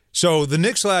here. So the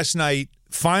Knicks last night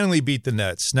finally beat the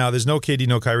Nets. Now there's no KD,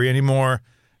 no Kyrie anymore,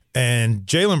 and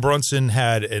Jalen Brunson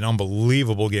had an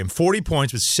unbelievable game. 40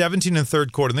 points with 17 in the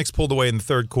third quarter. The Knicks pulled away in the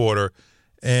third quarter,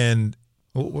 and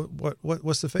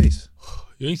what's the face?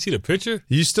 You didn't see the picture?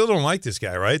 You still don't like this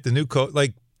guy, right? The new coach,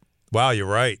 wow, you're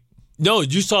right. No,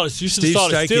 you should have saw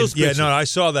the stills picture. Yeah, no, I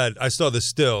saw that. I saw the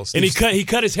stills. And he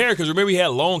cut his hair because remember he had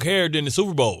long hair during the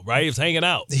Super Bowl, right? He was hanging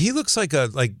out. He looks like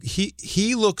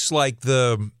he looks like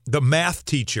the math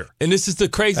teacher. And this is the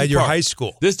crazy part. At your high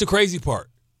school. This is the crazy part.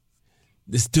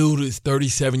 This dude is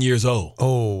 37 years old.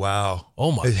 Oh, wow.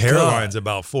 Oh, my God. His hairline's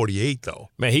about 48, though.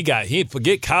 Man, he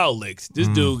forget Kyle licks. This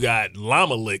dude got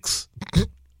llama licks.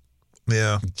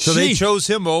 Yeah. So they chose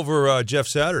him over Jeff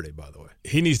Saturday, by the way.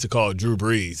 He needs to call Drew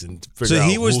Brees and figure out. So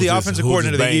he was the offensive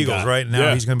coordinator of the Eagles, right?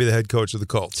 Now he's going to be the head coach of the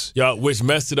Colts. Yeah, which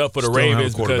messed it up for the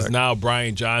Ravens because now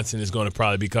Brian Johnson is going to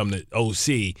probably become the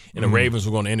OC, and the Ravens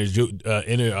were going to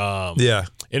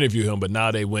interview him, but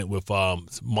now they went with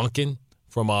Monken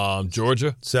from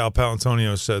Georgia. Sal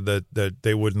Palantonio said that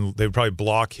they would probably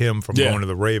block him from going to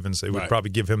the Ravens. They would probably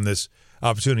give him this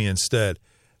opportunity instead.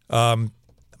 I'm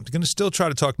going to still try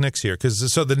to talk Knicks here because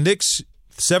the Knicks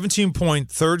 17-point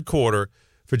third quarter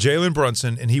for Jalen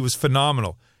Brunson, and he was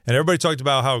phenomenal. And everybody talked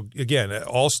about how, again,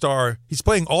 all-star. He's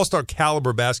playing all-star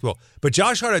caliber basketball. But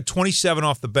Josh Hart had 27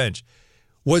 off the bench.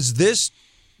 Was this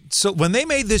 – so when they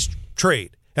made this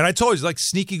trade, and I told you, it's like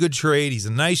sneaky good trade. He's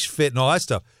a nice fit and all that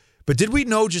stuff. But did we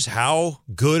know just how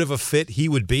good of a fit he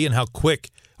would be and how quick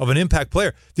of an impact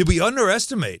player? Did we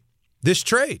underestimate this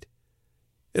trade?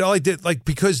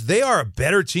 Because they are a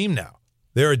better team now.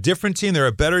 They're a different team. They're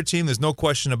a better team. There's no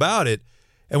question about it.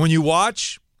 And when you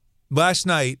watch last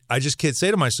night, I just can't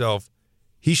say to myself,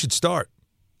 he should start.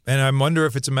 And I wonder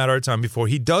if it's a matter of time before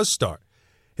he does start.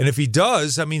 And if he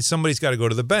does, that means somebody's got to go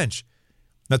to the bench.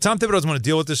 Now, Tom Thibodeau doesn't want to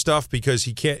deal with this stuff because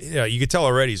he can't. You can tell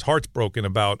already his heart's broken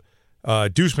about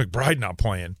Deuce McBride not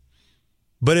playing.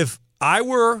 But if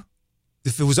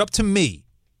it was up to me,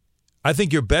 I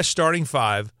think your best starting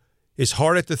five is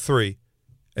Hart at the 3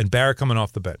 and Barrett coming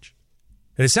off the bench.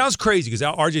 And it sounds crazy because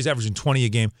RJ's averaging 20 a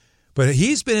game, but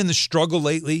he's been in the struggle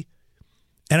lately,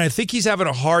 and I think he's having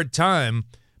a hard time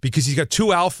because he's got two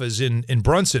alphas in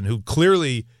Brunson, who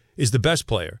clearly is the best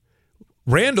player,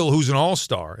 Randall, who's an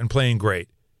all-star and playing great.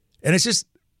 And it's just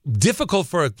difficult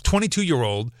for a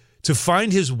 22-year-old to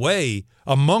find his way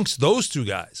amongst those two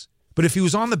guys. But if he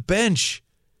was on the bench,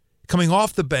 coming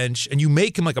off the bench, and you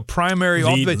make him like a primary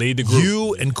lead the group.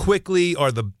 You and Quickly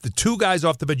are the two guys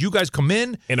off the bench. You guys come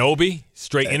in. And Obi,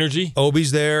 straight energy.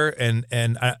 Obi's there, and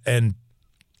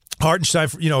Hartenstein,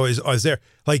 is there.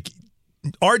 Like,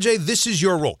 RJ, this is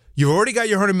your role. You've already got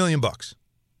your $100 million.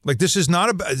 Like, this is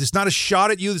it's not a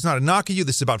shot at you. This is not a knock at you.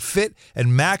 This is about fit and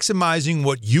maximizing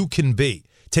what you can be.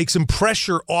 Take some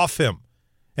pressure off him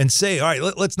and say, all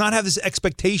right, let's not have this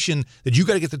expectation that you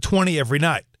got to get to 20 every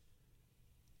night.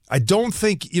 I don't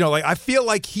think, I feel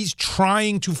like he's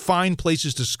trying to find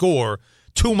places to score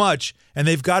too much, and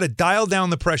they've got to dial down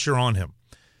the pressure on him.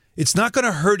 It's not going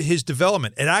to hurt his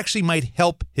development. It actually might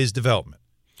help his development.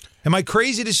 Am I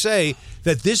crazy to say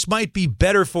that this might be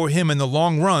better for him in the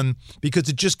long run because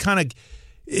it just kind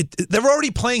of they're already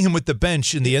playing him with the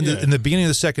bench in the beginning of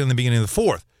the second and the beginning of the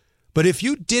fourth. But if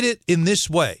you did it in this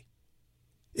way,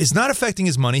 it's not affecting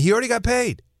his money. He already got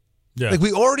paid. Yeah. Like,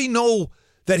 we already know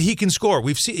that he can score.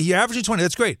 We've seen he averages 20.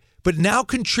 That's great. But now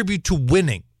contribute to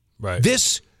winning. Right.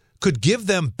 This could give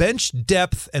them bench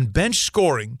depth and bench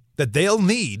scoring that they'll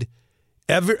need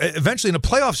eventually in a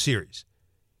playoff series.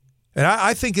 And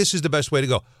I think this is the best way to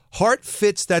go. Hart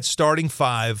fits that starting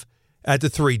five at the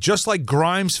 3, just like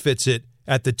Grimes fits it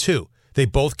at the 2. They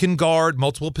both can guard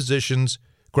multiple positions.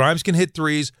 Grimes can hit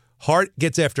threes. Hart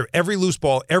gets after every loose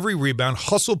ball, every rebound,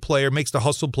 hustle player, makes the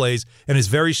hustle plays, and is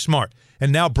very smart.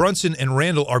 And now Brunson and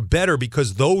Randall are better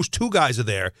because those two guys are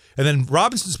there. And then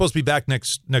Robinson's supposed to be back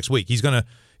next week.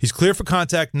 He's clear for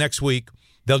contact next week.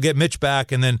 They'll get Mitch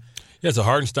back, and then so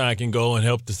Hartenstein can go and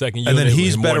help the second unit. And then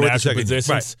he's better with the second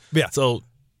positions. Right. Yeah. So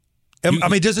does it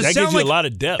that sound gives you like a lot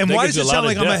of depth? And that why does it sound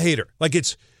like I'm a depth. hater? Like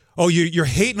it's you're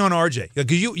hating on RJ.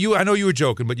 Like you I know you were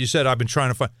joking, but you said I've been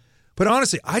trying to find. But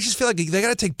honestly, I just feel like they got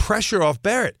to take pressure off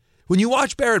Barrett. When you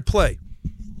watch Barrett play,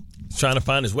 he's trying to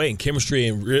find his way in chemistry,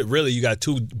 and really you got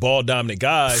two ball dominant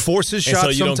guys. Forces shots, so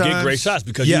you sometimes. Don't get great shots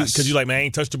because you're like, man, I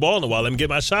ain't touched the ball in a while. Let me get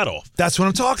my shot off. That's what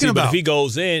I'm talking about. But if he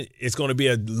goes in, it's going to be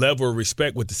a level of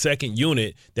respect with the second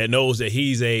unit that knows that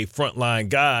he's a frontline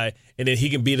guy, and then he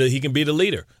can be the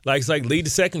leader. It's like lead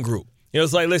the second group.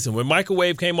 It's like, listen, when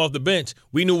Microwave came off the bench,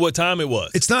 we knew what time it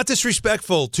was. It's not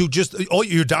disrespectful to just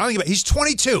you're dialing it back. He's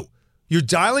 22. You're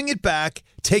dialing it back,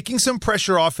 taking some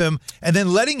pressure off him, and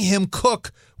then letting him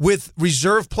cook with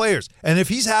reserve players. And if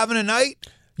he's having a night,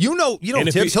 You know,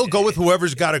 Tibbs, he'll go with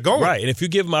whoever's got it going. Right, and if you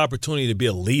give him an opportunity to be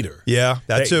a leader. Yeah,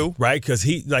 that too. Right, because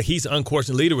he's an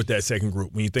unquestioned leader with that second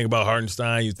group. When you think about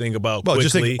Hartenstein, you think about Quickly.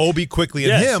 Just think Obi, Quickly,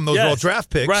 and him, those are all draft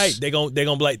picks. Right, they're gonna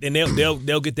be like, and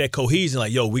they'll get that cohesion,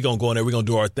 like, yo, we're gonna go in there, we're gonna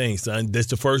do our thing, son. This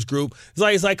the first group.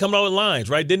 It's like coming out with lines,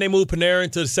 right? Didn't they move Panarin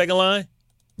into the second line?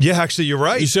 Yeah, actually, you're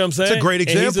right. You see what I'm saying? It's a great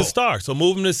example. And he's a star, so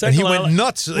move him to the second line. And he went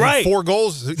nuts. Right. 4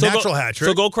 goals, natural hat trick.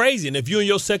 So go crazy. And if you and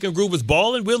your second group is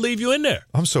balling, we'll leave you in there.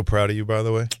 I'm so proud of you, by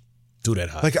the way. Do that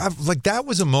high. Like that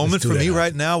was a moment for me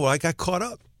right now where I got caught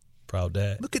up. Proud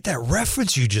dad. Look at that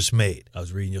reference you just made. I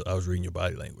was reading your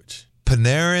body language.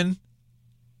 Panarin.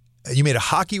 You made a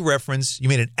hockey reference. You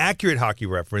made an accurate hockey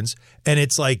reference, and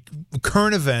it's like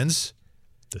current events.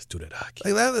 Let's do that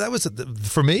hockey. Like that was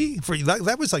for me.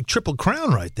 That was like Triple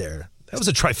Crown right there. That was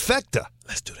a trifecta.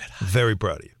 Let's do that hockey. Very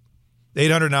proud of you.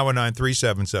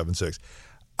 800-919-3776.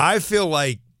 I feel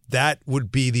like that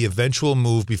would be the eventual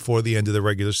move before the end of the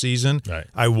regular season. Right.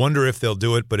 I wonder if they'll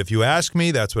do it, but if you ask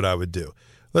me, that's what I would do.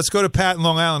 Let's go to Pat in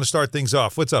Long Island to start things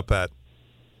off. What's up, Pat?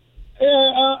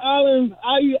 Yeah, Alan,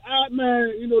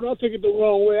 man, don't take it the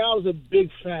wrong way. I was a big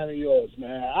fan of yours,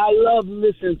 man. I love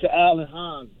listening to Alan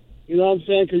Hahn. You know what I'm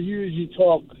saying? Because you usually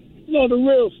talk, the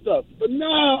real stuff. But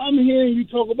now I'm hearing you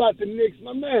talk about the Knicks.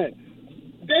 My man,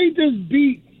 they just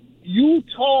beat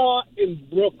Utah in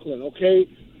Brooklyn, okay?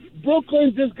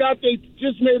 Brooklyn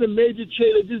just made a major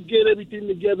trade. They just get everything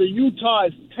together. Utah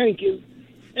is tanking,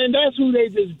 and that's who they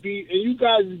just beat. And you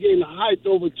guys are getting hyped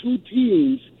over 2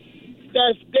 teams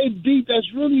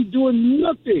that's really doing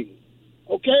nothing.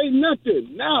 Okay,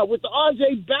 nothing. Now, with the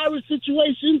R.J. Barrett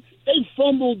situation, they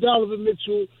fumbled Donovan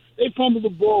Mitchell. They fumbled the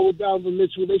ball with Donovan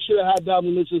Mitchell. They should have had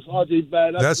Donovan Mitchell's R.J.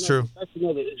 Barrett. That's true. That's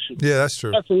another issue. Yeah, that's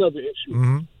true. That's another issue.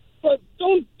 Mm-hmm. But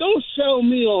don't sell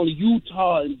me on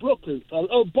Utah and Brooklyn.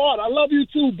 Oh, Bart, I love you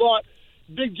too, Bart.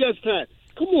 Big Jets fan.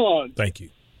 Come on. Thank you.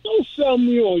 Don't sell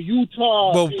me on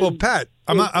Utah. Well, Pat,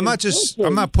 I'm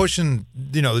not pushing.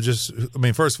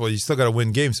 First of all, you still got to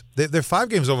win games. They're 5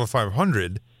 games over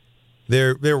 500.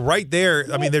 They're right there.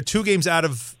 I mean, they're 2 games out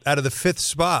of the 5th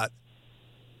spot.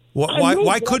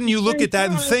 Why couldn't you look at that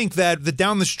and think that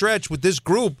down the stretch with this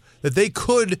group that they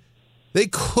could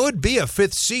be a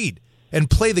 5th seed and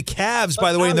play the Cavs,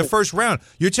 by the way, in the first round?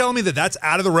 You're telling me that that's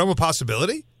out of the realm of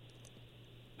possibility?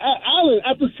 Alan,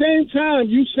 at the same time,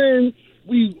 you saying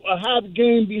we have a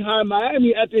game behind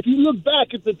Miami. If you look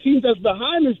back at the team that's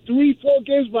behind us, 3-4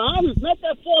 games behind us, not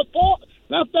that far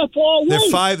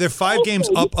away. They're 5 games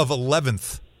up of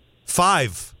 11th.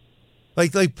 5.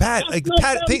 Like Pat,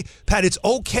 Pat, it's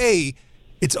okay.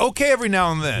 It's okay every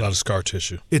now and then. A lot of scar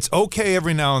tissue. It's okay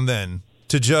every now and then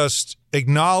to just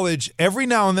acknowledge. Every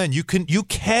now and then you can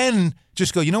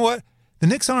just go, you know what? The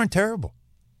Knicks aren't terrible.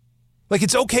 Like,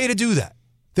 it's okay to do that.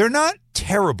 They're not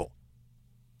terrible.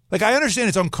 Like, I understand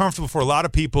it's uncomfortable for a lot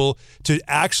of people to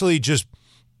actually just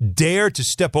dare to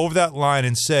step over that line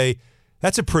and say,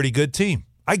 that's a pretty good team.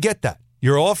 I get that.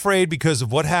 You're all afraid because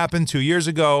of what happened 2 years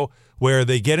ago where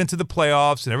they get into the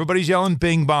playoffs and everybody's yelling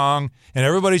bing bong and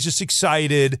everybody's just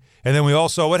excited. And then we all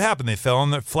saw what happened. They fell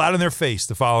flat on their face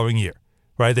the following year,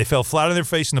 right? They fell flat on their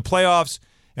face in the playoffs,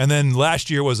 and then last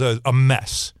year was a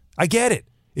mess. I get it.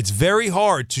 It's very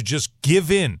hard to just give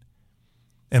in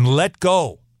and let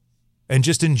go and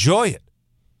just enjoy it.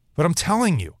 But I'm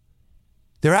telling you,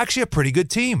 they're actually a pretty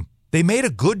good team. They made a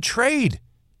good trade.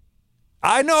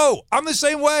 I know. I'm the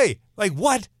same way. Like,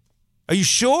 what? Are you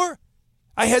sure?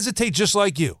 I hesitate just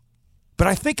like you. But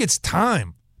I think it's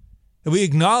time that we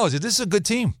acknowledge that this is a good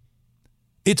team.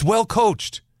 It's well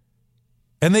coached.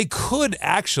 And they could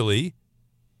actually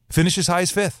finish as high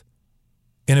as 5th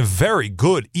in a very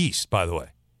good East, by the way.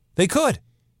 They could.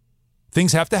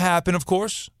 Things have to happen, of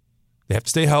course. They have to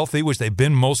stay healthy, which they've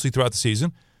been mostly throughout the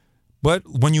season. But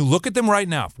when you look at them right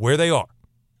now, where they are,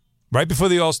 right before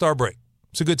the All-Star break,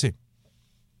 it's a good team.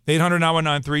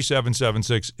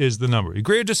 800-919-3776 is the number.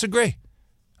 Agree or disagree?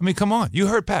 I mean, come on. You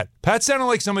heard Pat. Pat sounded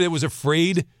like somebody that was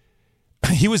afraid.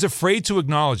 He was afraid to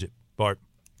acknowledge it, Bart.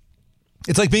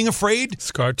 It's like being afraid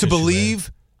to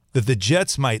believe that the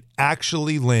Jets might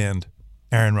actually land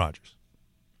Aaron Rodgers.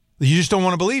 You just don't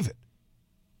want to believe it.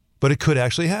 But it could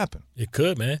actually happen. It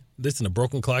could, man. Listen, a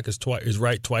broken clock is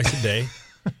right twice a day,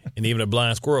 and even a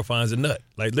blind squirrel finds a nut.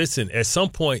 Like, listen, at some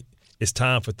point, it's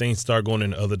time for things to start going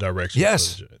in the other direction.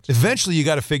 Yes. Eventually, you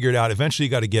got to figure it out. Eventually,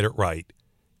 you got to get it right.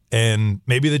 And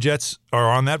maybe the Jets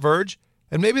are on that verge,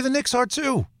 and maybe the Knicks are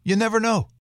too. You never know.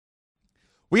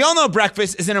 We all know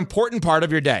breakfast is an important part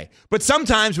of your day. But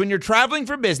sometimes when you're traveling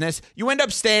for business, you end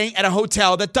up staying at a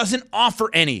hotel that doesn't offer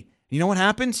any. You know what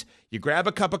happens? You grab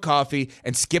a cup of coffee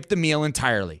and skip the meal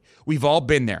entirely. We've all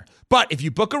been there. But if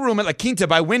you book a room at La Quinta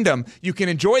by Wyndham, you can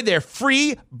enjoy their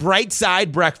free Bright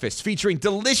Side breakfast featuring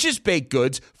delicious baked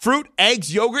goods, fruit,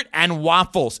 eggs, yogurt, and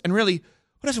waffles. And really,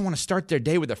 who doesn't want to start their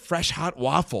day with a fresh, hot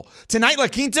waffle? Tonight, La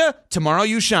Quinta, tomorrow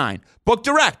you shine. Book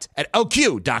direct at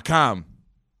lq.com.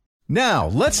 Now,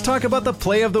 let's talk about the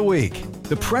play of the week.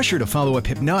 The pressure to follow up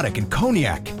Hypnotic and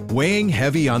Cognac, weighing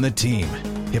heavy on the team.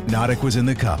 Hypnotic was in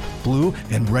the cup, blue,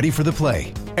 and ready for the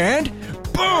play. And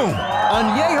boom!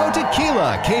 Añejo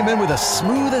Tequila came in with a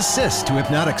smooth assist to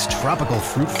Hypnotic's tropical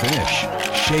fruit finish.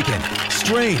 Shaken,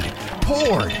 strained,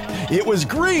 poured. It was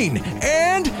green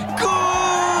and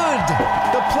good!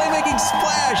 The playmaking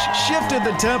splash shifted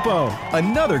the tempo.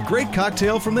 Another great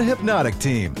cocktail from the Hypnotic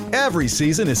team. Every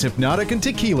season is Hypnotic and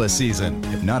Tequila season.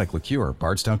 Hypnotic Liqueur,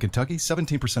 Bardstown, Kentucky,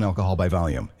 17% alcohol by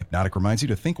volume. Hypnotic reminds you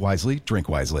to think wisely, drink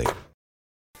wisely.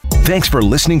 Thanks for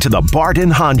listening to the Bart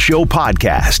and Hahn Show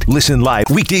podcast. Listen live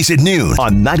weekdays at noon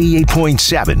on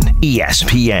 98.7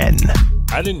 ESPN.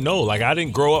 I didn't know. I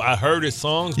didn't grow up. I heard his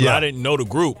songs, but I didn't know the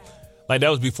group. That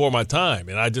was before my time.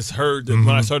 And I just heard that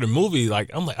when I started the movie,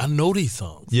 I'm like, I know these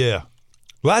songs. Yeah.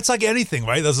 Well, that's like anything,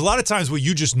 right? There's a lot of times where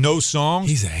you just know songs.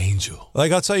 He's an angel.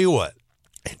 I'll tell you what.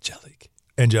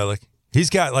 Angelic. He's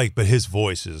got but his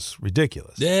voice is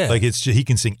ridiculous. Yeah. He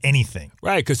can sing anything.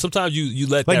 Right, because sometimes you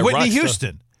let that Whitney rock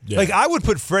Houston. Yeah. I would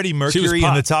put Freddie Mercury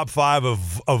in the top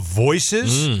 5 of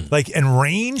voices, and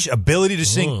range, ability to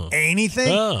sing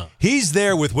anything. He's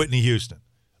there with Whitney Houston.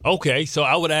 Okay, so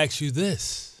I would ask you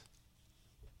this.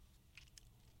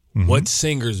 What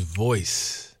singer's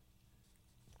voice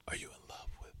are you in love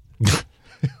with?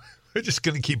 We're just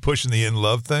going to keep pushing the in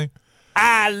love thing?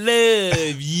 I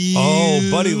love you. Oh,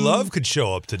 Buddy Love could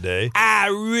show up today. I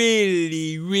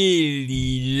really,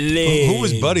 really love Who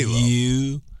was Buddy Love?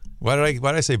 you. Why did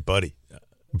I say Buddy?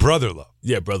 Brother Love.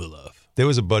 Yeah, Brother Love. There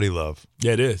was a Buddy Love.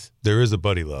 Yeah, it is. There is a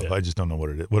Buddy Love. Yeah. I just don't know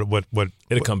what it is. What?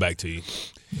 It'll come back to you.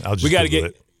 I'll just. We got to get.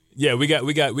 it. Yeah, we got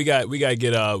to get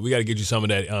you some of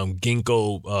that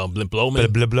ginkgo bliplomin. Blah,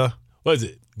 blah, blah. What is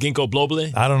it? Ginkgo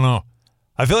biloba? I don't know.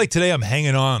 I feel like today I'm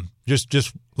hanging on. Just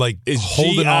it's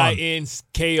holding on.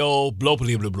 Ginkgo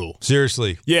bliplomin.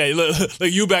 Seriously. Yeah, look,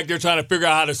 you back there trying to figure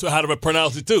out how to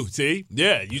pronounce it too. See?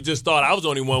 Yeah, you just thought I was the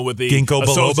only one with the Ginkgo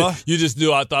biloba. You just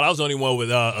knew I thought I was the only one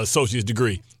with associate's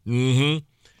degree. Mm-hmm.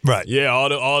 Right. Yeah,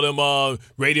 all them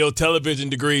radio television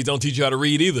degrees don't teach you how to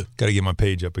read either. Got to get my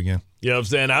page up again. You know what I'm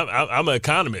saying? I'm an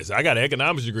economist. I got an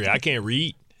economics degree. I can't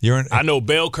read. I know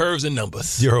bell curves and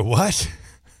numbers. You're a what?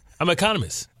 I'm an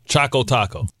economist. Choco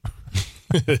Taco.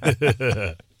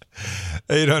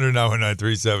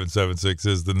 800-919-3776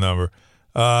 is the number.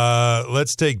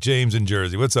 Let's take James in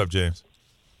Jersey. What's up, James?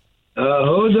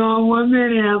 Hold on 1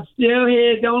 minute. I'm still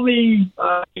here. Don't leave.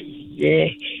 Yeah.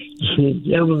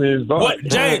 Gentlemen. What?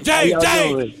 James. Yeah,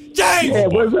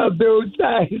 what's up, dude?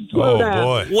 Slow down.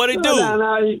 Boy. What'd it do?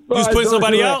 You was putting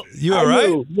somebody out? You all right?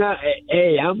 No,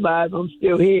 hey, I'm live. I'm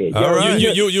still here. All right.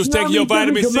 You was taking your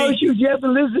vitamin C? Commercials you have to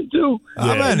listen to.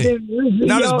 How many?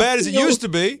 Not as bad as it used to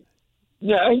be.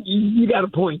 No, you got a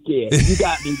point there. You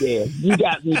got me there.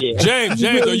 James,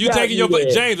 are you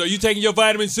taking your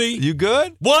vitamin C? You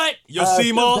good? What? Your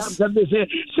CMOS?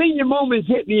 Senior moments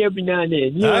hit me every now and then.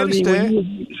 You know what I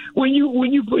mean? When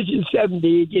you push your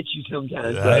 70, it gets you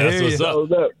sometimes. That's what's up.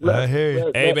 Look, I hear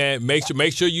you. Hey man,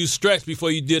 make sure you stretch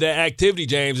before you do that activity,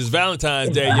 James. It's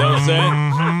Valentine's Day, you know what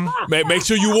I'm saying? Make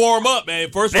sure you warm up, man.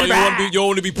 First of all, you don't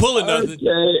want to be pulling nothing.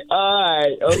 Okay, all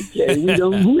right, okay. We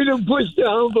done pushed the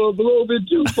envelope a little bit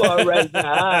too far right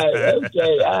now. All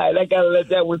right. I gotta let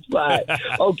that one slide.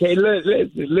 Okay,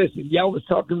 listen. Y'all was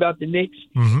talking about the Knicks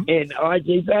and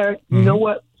RJ Barrett. You know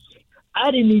what?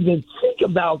 I didn't even think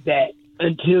about that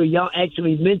until y'all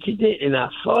actually mentioned it, and I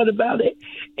thought about it.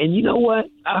 And you know what?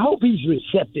 I hope he's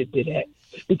receptive to that,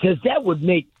 because that would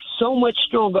make so much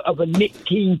stronger of a Knick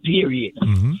team, period.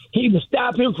 He would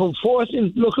stop him from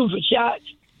looking for shots.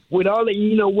 With all the,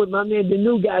 with my man, the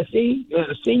new guy,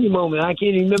 senior moment, I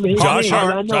can't even remember his name.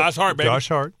 Josh Hart, baby. Josh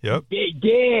Hart, yep.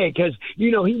 Yeah, because,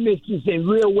 he missed this thing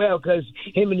real well, because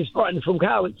him and his partner from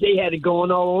college, they had it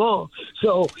going all along.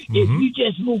 So if you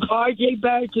just move R.J.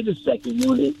 Barrett to the second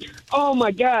unit, oh,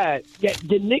 my God,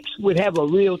 the Knicks would have a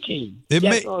real team.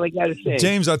 That's all I got to say.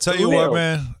 James, I'll tell you what,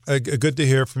 man, good to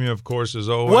hear from you, of course, as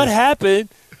always. What happened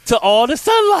to all the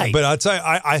sunlight? But I'll tell you,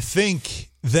 I think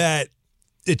that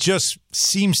it just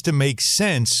seems to make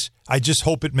sense. I just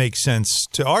hope it makes sense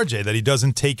to RJ that he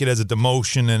doesn't take it as a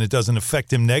demotion and it doesn't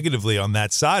affect him negatively on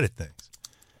that side of things.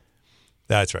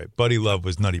 That's right. Buddy Love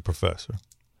was Nutty Professor.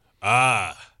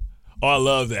 I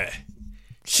love that.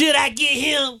 Should I get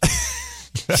him?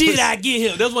 She like,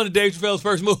 get him. That's one of Dave Chappelle's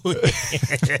first moves.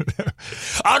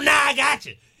 Oh, now I got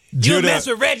you. You mess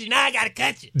with Reggie, now I got to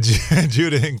cut you.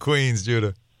 Judah in Queens,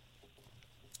 Judah.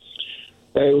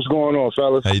 Hey, what's going on,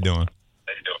 fellas? How you doing?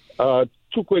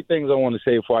 Two quick things I want to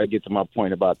say before I get to my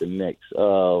point about the Knicks.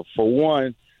 For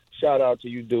one, shout out to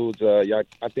you dudes. Y'all,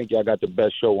 I think y'all got the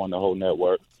best show on the whole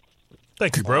network.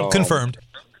 Thank you, bro. Confirmed.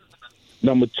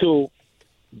 Number two,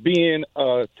 being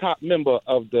a top member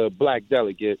of the Black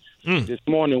Delegates, this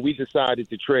morning we decided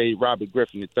to trade Robert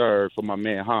Griffin III for my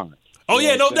man Hahn. Oh,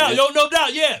 yeah, no doubt. No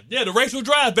doubt. Yeah, the racial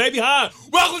drive, baby. Hahn.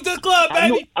 Welcome to the club,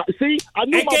 baby. I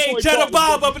knew my boy Cheddar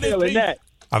Bob up in this piece. That.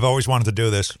 I've always wanted to do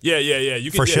this. Yeah. You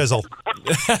can for Shizzle.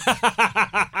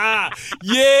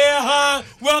 Yeah, Hahn.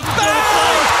 Welcome to the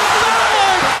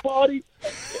club. Party.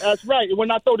 That's right. And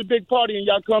when I throw the big party and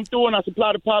y'all come through and I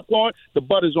supply the popcorn, the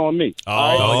butter's on me.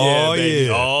 Oh, yeah, baby.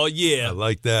 Oh, yeah. I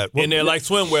like that. In there like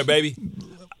swimwear, baby.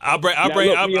 I'll bring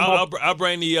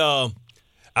the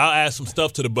I'll add some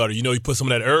stuff to the butter. You know, you put some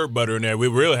of that herb butter in there. We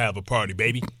really have a party,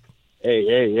 baby.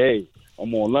 Hey.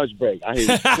 I'm on lunch break. I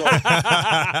hear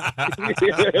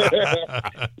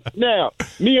you. Now,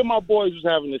 me and my boys was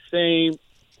having the same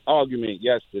argument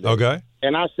yesterday. Okay.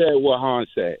 And I said what Hahn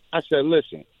said. I said,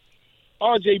 listen,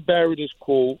 R.J. Barrett is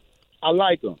cool. I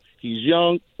like him. He's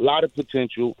young, a lot of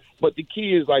potential. But the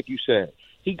key is, like you said,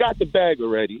 he got the bag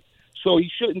already, so he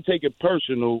shouldn't take it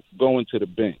personal going to the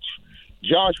bench.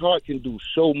 Josh Hart can do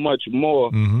so much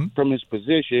more from his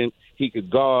position. He could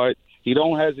guard. He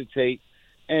don't hesitate.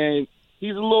 And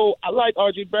he's a little – I like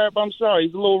R.J. Barrett, but I'm sorry.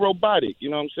 He's a little robotic. You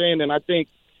know what I'm saying? And I think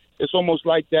it's almost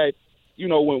like that, you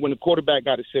know, when the quarterback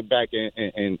got to sit back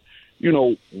and you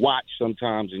know, watch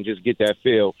sometimes and just get that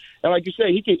feel. And like you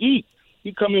say, he can eat.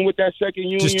 He come in with that second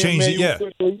union. Just change it, yeah.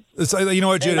 Quickly. It's like, you know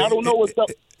what, Judah, I don't know what's up.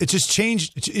 It just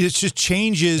changed. It just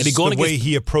changes the way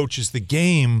he approaches the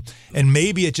game, and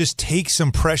maybe it just takes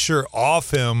some pressure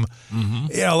off him.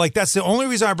 You know, like that's the only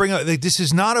reason I bring up. Like, this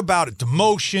is not about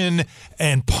demotion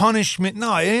and punishment.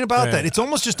 No, it ain't about that. It's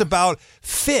almost just about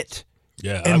fit.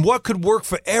 Yeah, and what could work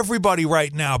for everybody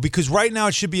right now? Because right now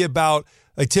it should be about,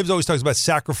 like Tibbs always talks about,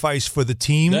 sacrifice for the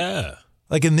team. Yeah.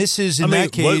 Like, and this is,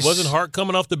 that case. Wasn't Hart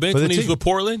coming off the bench when he was with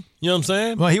Portland? You know what I'm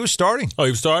saying? Well, he was starting. Oh,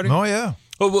 he was starting? Oh, yeah.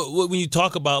 But when you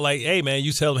talk about, like, hey, man,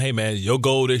 you tell them, hey, man, your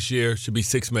goal this year should be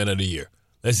 6 men of the year.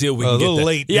 Let's see if we can get that. A little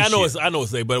late. Yeah, I know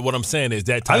it's late, but what I'm saying is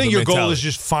that type of mentality. I think your goal is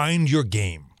just find your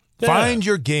game. Yeah. Find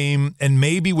your game, and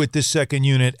maybe with this second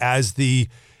unit as the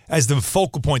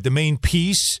focal point, the main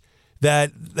piece,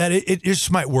 that it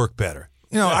just might work better.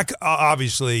 You know,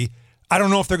 obviously, I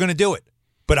don't know if they're going to do it,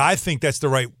 but I think that's the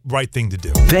right thing to do.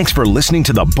 Thanks for listening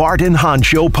to the Bart and Hahn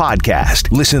Show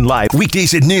podcast. Listen live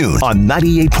weekdays at noon on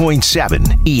 98.7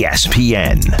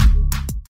 ESPN.